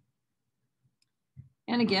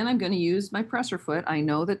 And again, I'm going to use my presser foot. I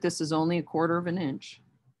know that this is only 1/4 of an inch,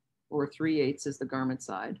 or 3/8 is the garment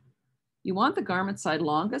side. You want the garment side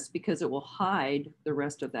longest because it will hide the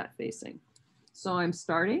rest of that facing. So I'm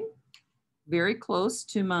starting very close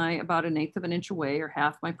to my, about 1/8 of an inch away, or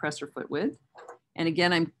half my presser foot width. And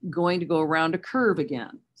again, I'm going to go around a curve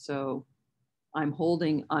again. So I'm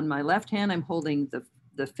holding, on my left hand, I'm holding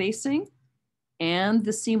the facing and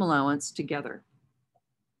the seam allowance together.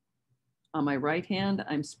 On my right hand,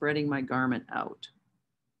 I'm spreading my garment out.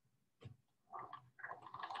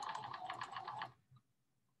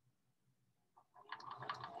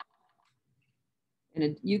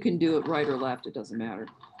 And you can do it right or left, it doesn't matter.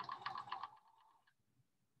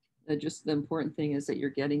 Just the important thing is that you're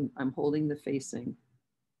getting, I'm holding the facing.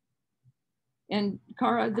 And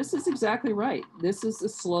Cara, this is exactly right. This is a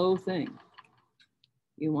slow thing.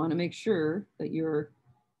 You want to make sure that you're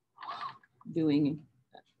doing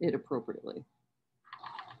it appropriately.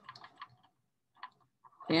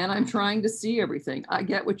 And I'm trying to see everything. I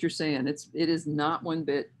get what you're saying. It is not one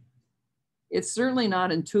bit, it's certainly not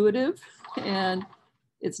intuitive, and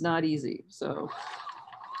it's not easy. So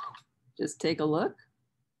just take a look.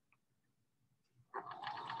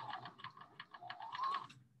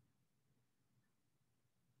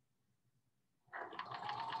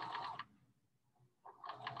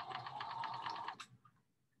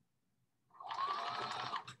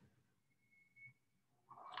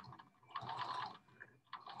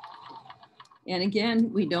 And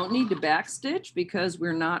again, we don't need to backstitch because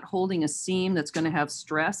we're not holding a seam that's going to have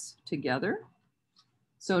stress together.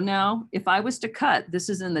 So now if I was to cut, this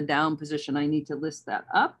is in the down position. I need to lift that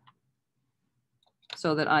up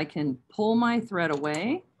so that I can pull my thread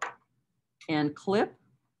away and clip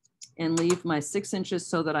and leave my 6 inches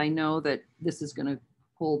so that I know that this is going to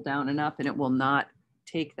pull down and up and it will not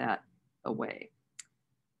take that away.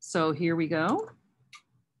 So here we go.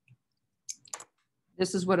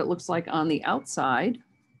 This is what it looks like on the outside.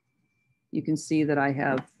 You can see that I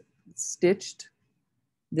have stitched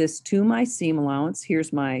this to my seam allowance.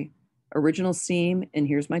 Here's my original seam and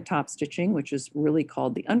here's my top stitching, which is really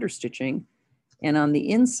called the understitching. And on the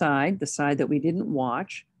inside, the side that we didn't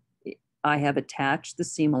watch, I have attached the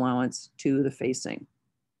seam allowance to the facing.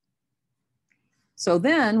 So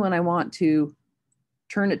then when I want to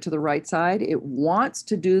turn it to the right side, it wants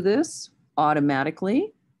to do this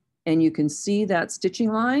automatically. And you can see that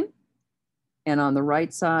stitching line. And on the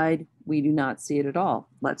right side, we do not see it at all.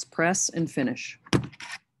 Let's press and finish.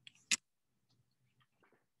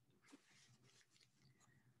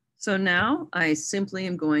 So now I simply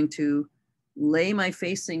am going to lay my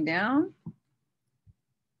facing down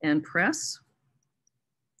and press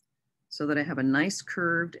so that I have a nice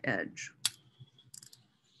curved edge.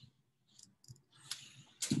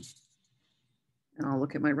 And I'll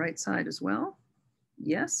look at my right side as well.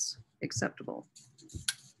 Yes, acceptable.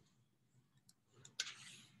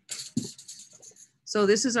 So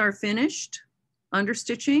this is our finished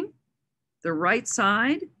understitching. The right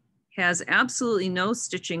side has absolutely no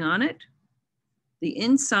stitching on it. The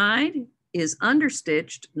inside is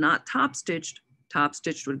understitched, not top stitched. Top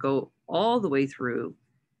stitched would go all the way through.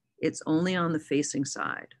 It's only on the facing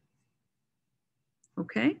side.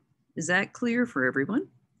 Okay, is that clear for everyone?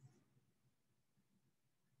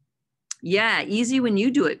 Yeah, easy when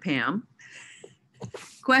you do it, Pam.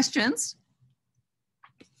 Questions?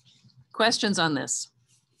 Questions on this?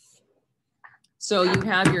 So you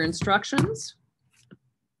have your instructions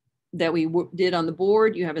that we did on the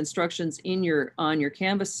board. You have instructions on your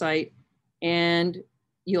Canvas site, and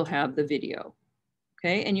you'll have the video.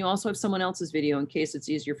 Okay, and you also have someone else's video in case it's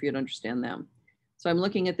easier for you to understand them. So I'm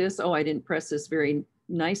looking at this. Oh, I didn't press this very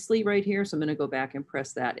nicely right here. So I'm going to go back and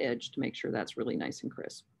press that edge to make sure that's really nice and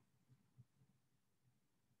crisp.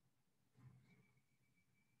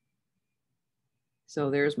 So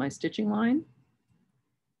there's my stitching line.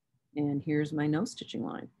 And here's my no stitching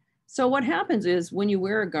line. So what happens is when you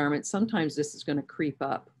wear a garment, sometimes this is going to creep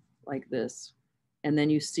up like this. And then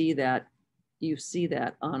you see that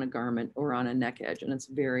on a garment or on a neck edge, and it's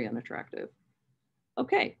very unattractive.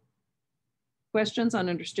 Okay. Questions on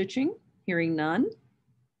understitching? Hearing none.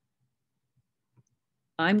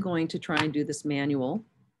 I'm going to try and do this manual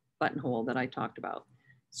buttonhole that I talked about.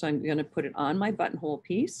 So I'm going to put it on my buttonhole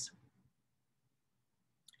piece.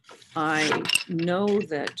 I know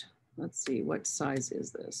that, let's see, what size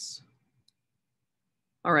is this?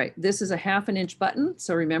 All right, this is a 1/2 inch button.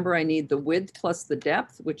 So remember, I need the width plus the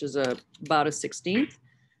depth, which is about a 1/16.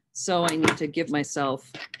 So I need to give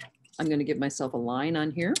myself, I'm going to give myself a line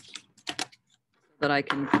on here so that I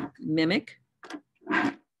can mimic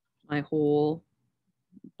my whole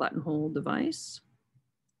buttonhole device.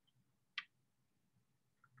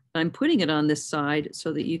 I'm putting it on this side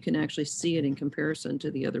so that you can actually see it in comparison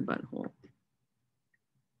to the other buttonhole.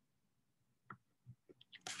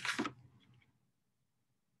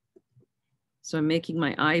 So I'm making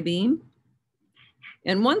my I-beam.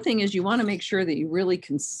 And one thing is you want to make sure that you really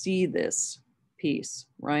can see this piece,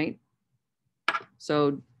 right?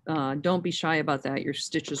 So don't be shy about that. Your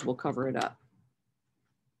stitches will cover it up.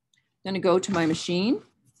 I'm going to go to my machine.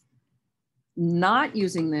 Not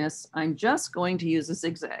using this, I'm just going to use a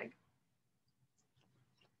zigzag.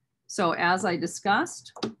 So as I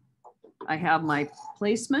discussed, I have my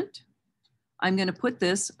placement. I'm going to put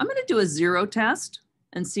this, I'm going to do a 0 test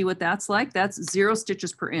and see what that's like. That's 0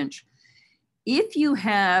 stitches per inch. If you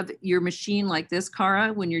have your machine like this,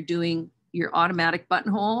 Cara, when you're doing your automatic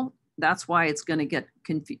buttonhole, that's why it's going to get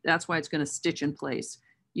confused. That's why it's going to stitch in place.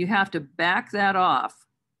 You have to back that off.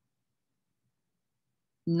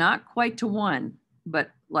 Not quite to 1,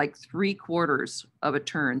 but like 3/4 of a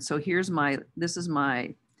turn. So here's this is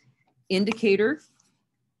my indicator.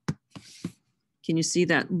 Can you see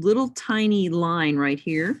that little tiny line right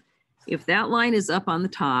here? If that line is up on the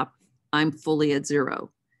top, I'm fully at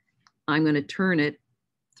 0. I'm going to turn it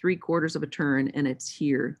 3/4 of a turn and it's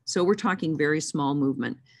here. So we're talking very small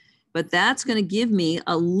movement, but that's going to give me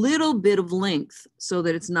a little bit of length so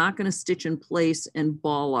that it's not going to stitch in place and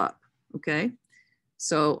ball up. Okay.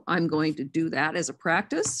 So I'm going to do that as a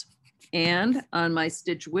practice. And on my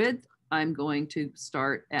stitch width, I'm going to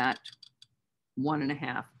start at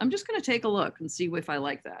 1.5. I'm just going to take a look and see if I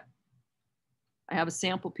like that. I have a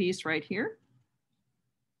sample piece right here.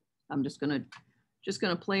 I'm just going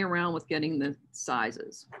to play around with getting the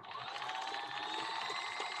sizes.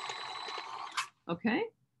 Okay.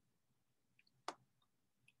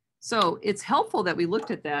 So it's helpful that we looked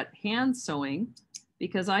at that hand sewing,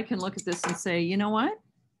 because I can look at this and say, you know what?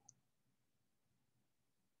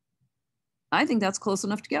 I think that's close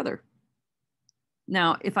enough together.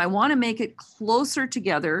 Now, if I want to make it closer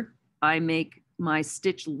together, I make my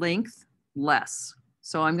stitch length less.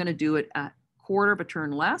 So I'm going to do it at 1/4 of a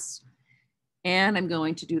turn less. And I'm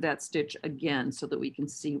going to do that stitch again so that we can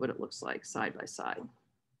see what it looks like side by side.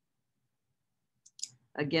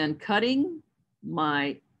 Again, cutting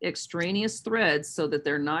my extraneous threads so that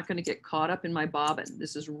they're not going to get caught up in my bobbin.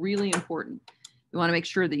 This is really important. You want to make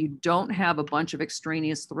sure that you don't have a bunch of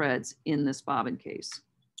extraneous threads in this bobbin case.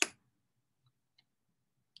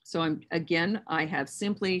 So I have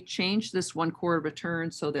simply changed this 1/4 of a turn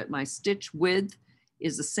so that my stitch width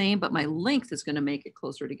is the same, but my length is going to make it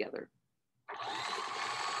closer together.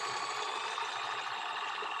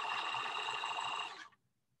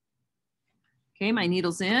 Okay, my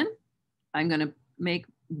needle's in. I'm going to make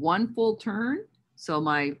one full turn. So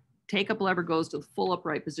my take-up lever goes to the full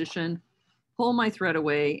upright position, pull my thread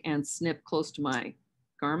away and snip close to my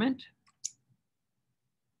garment.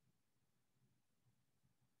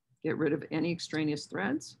 Get rid of any extraneous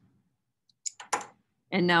threads.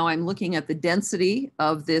 And now I'm looking at the density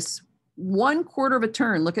of this 1/4 of a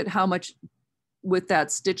turn. Look at how much, with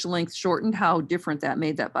that stitch length shortened, how different that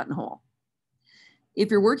made that buttonhole.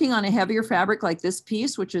 If you're working on a heavier fabric like this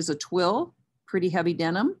piece, which is a twill, pretty heavy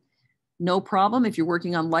denim, no problem. If you're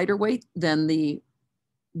working on lighter weight, then the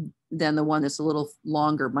one that's a little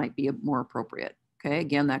longer might be more appropriate. Okay,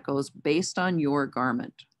 again, that goes based on your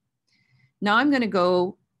garment. Now I'm going to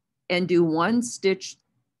go and do one stitch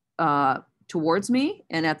towards me,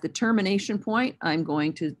 and at the termination point, I'm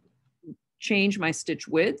going to change my stitch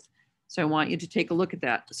width. So I want you to take a look at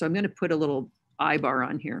that. So I'm going to put a little eye bar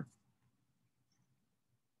on here.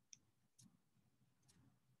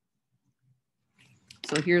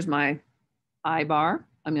 So here's my eye bar.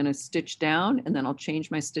 I'm going to stitch down and then I'll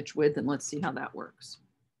change my stitch width and let's see how that works.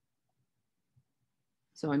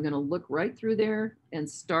 So I'm going to look right through there and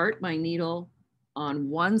start my needle on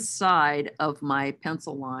one side of my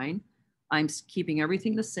pencil line. I'm keeping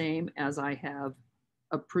everything the same as I have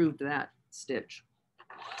approved that stitch.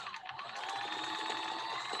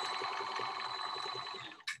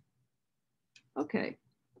 Okay.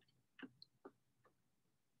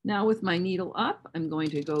 Now with my needle up, I'm going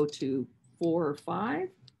to go to 4 or 5.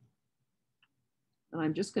 And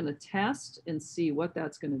I'm just going to test and see what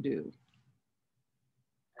that's going to do.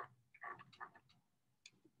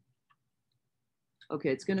 Okay,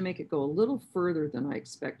 it's going to make it go a little further than I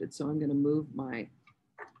expected. So I'm going to move my,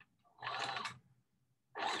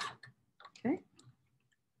 okay.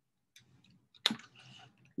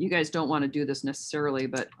 You guys don't want to do this necessarily,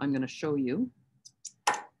 but I'm going to show you.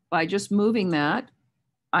 By just moving that,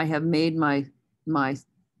 I have made my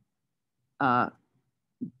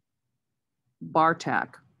bar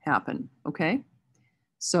tack happen, okay?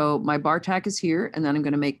 So my bar tack is here, and then I'm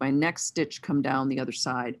going to make my next stitch come down the other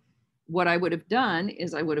side. What I would have done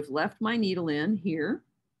is I would have left my needle in here.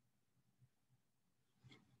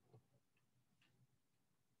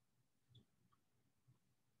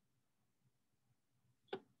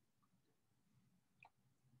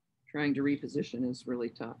 Trying to reposition is really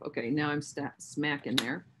tough. Okay, now I'm smack in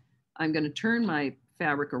there. I'm going to turn my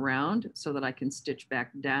fabric around so that I can stitch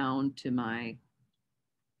back down to my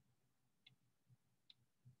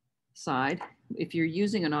side. If you're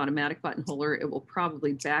using an automatic buttonholer, it will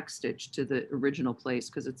probably backstitch to the original place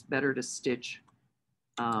because it's better to stitch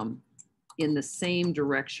in the same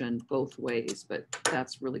direction both ways, but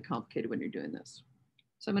that's really complicated when you're doing this.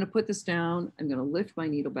 So I'm going to put this down. I'm going to lift my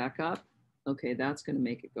needle back up. Okay, that's going to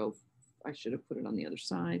make it go. I should have put it on the other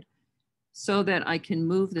side so that I can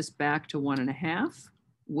move this back to 1.5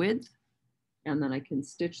 width. And then I can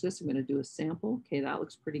stitch this. I'm going to do a sample. Okay, that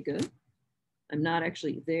looks pretty good. I'm not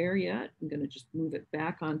actually there yet. I'm going to just move it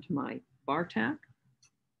back onto my bar tack.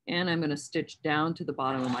 And I'm going to stitch down to the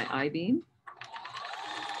bottom of my I-beam.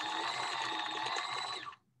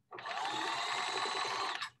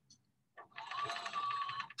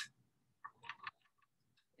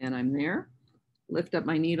 And I'm there. Lift up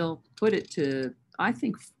my needle, put it to, I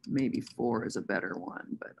think maybe 4 is a better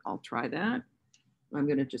one, but I'll try that. I'm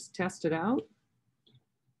going to just test it out.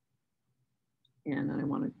 And I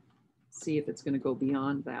want to see if it's going to go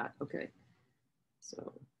beyond that. Okay.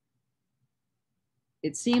 So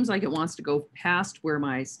it seems like it wants to go past where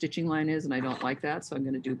my stitching line is, and I don't like that. So I'm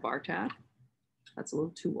going to do bar tack. That's a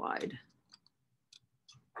little too wide.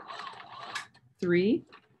 3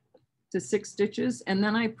 to 6 stitches, and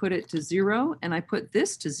then I put it to 0, and I put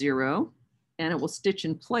this to 0, and it will stitch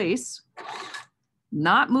in place,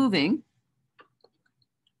 not moving,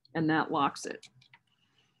 and that locks it.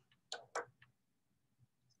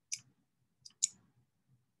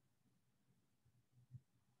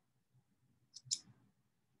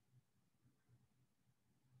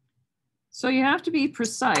 So you have to be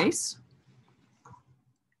precise,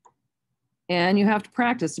 and you have to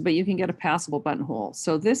practice, but you can get a passable buttonhole.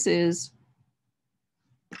 So this is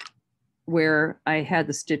where I had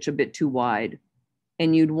the stitch a bit too wide,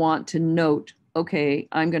 and you'd want to note, okay,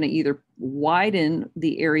 I'm going to either widen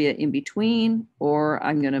the area in between, or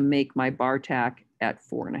I'm going to make my bar tack at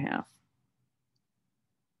 4.5.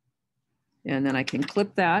 And then I can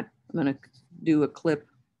clip that. I'm going to do a clip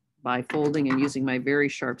by folding and using my very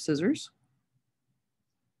sharp scissors.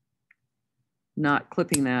 Not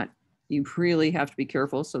clipping that. You really have to be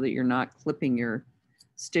careful so that you're not clipping your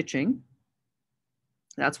stitching.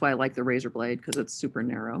 That's why I like the razor blade, because it's super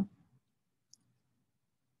narrow.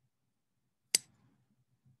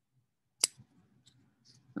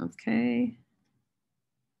 Okay.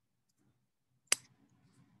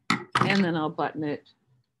 And then I'll button it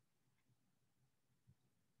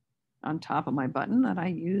on top of my button that I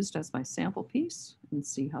used as my sample piece and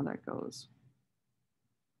see how that goes.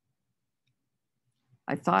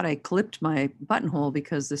 I thought I clipped my buttonhole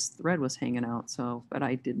because this thread was hanging out, so, but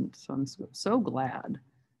I didn't. So I'm so glad,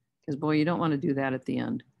 because boy, you don't want to do that at the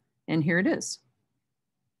end. And here it is.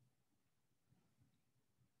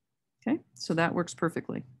 Okay, so that works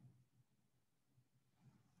perfectly.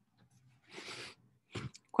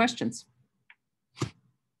 Questions?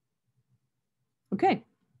 Okay,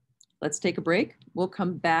 let's take a break. We'll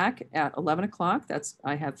come back at 11 o'clock.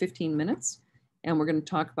 I have 15 minutes, and we're going to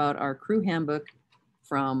talk about our crew handbook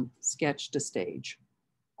from sketch to stage.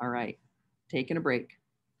 All right, taking a break.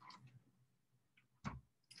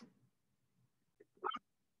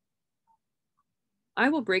 I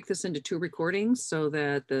will break this into 2 recordings so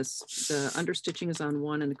that the understitching is on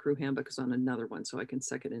one and the crew handbook is on another one, so I can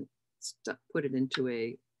put it into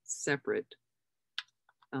a separate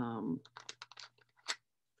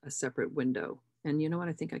window. And you know what?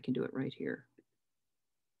 I think I can do it right here.